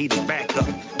down, needed backup.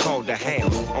 Called the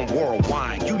Hounds on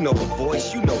Worldwide. You know the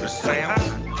voice, you know the sound.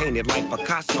 Painted like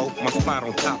Picasso, my spot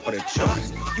on top of the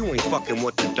charts. You ain't fucking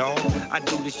with the dog. I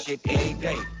do this shit every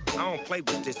day. I don't play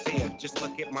with this here. Just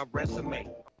look at my resume.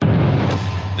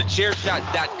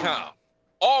 Thechairshot.com.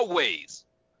 Always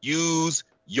use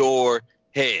your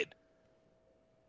head.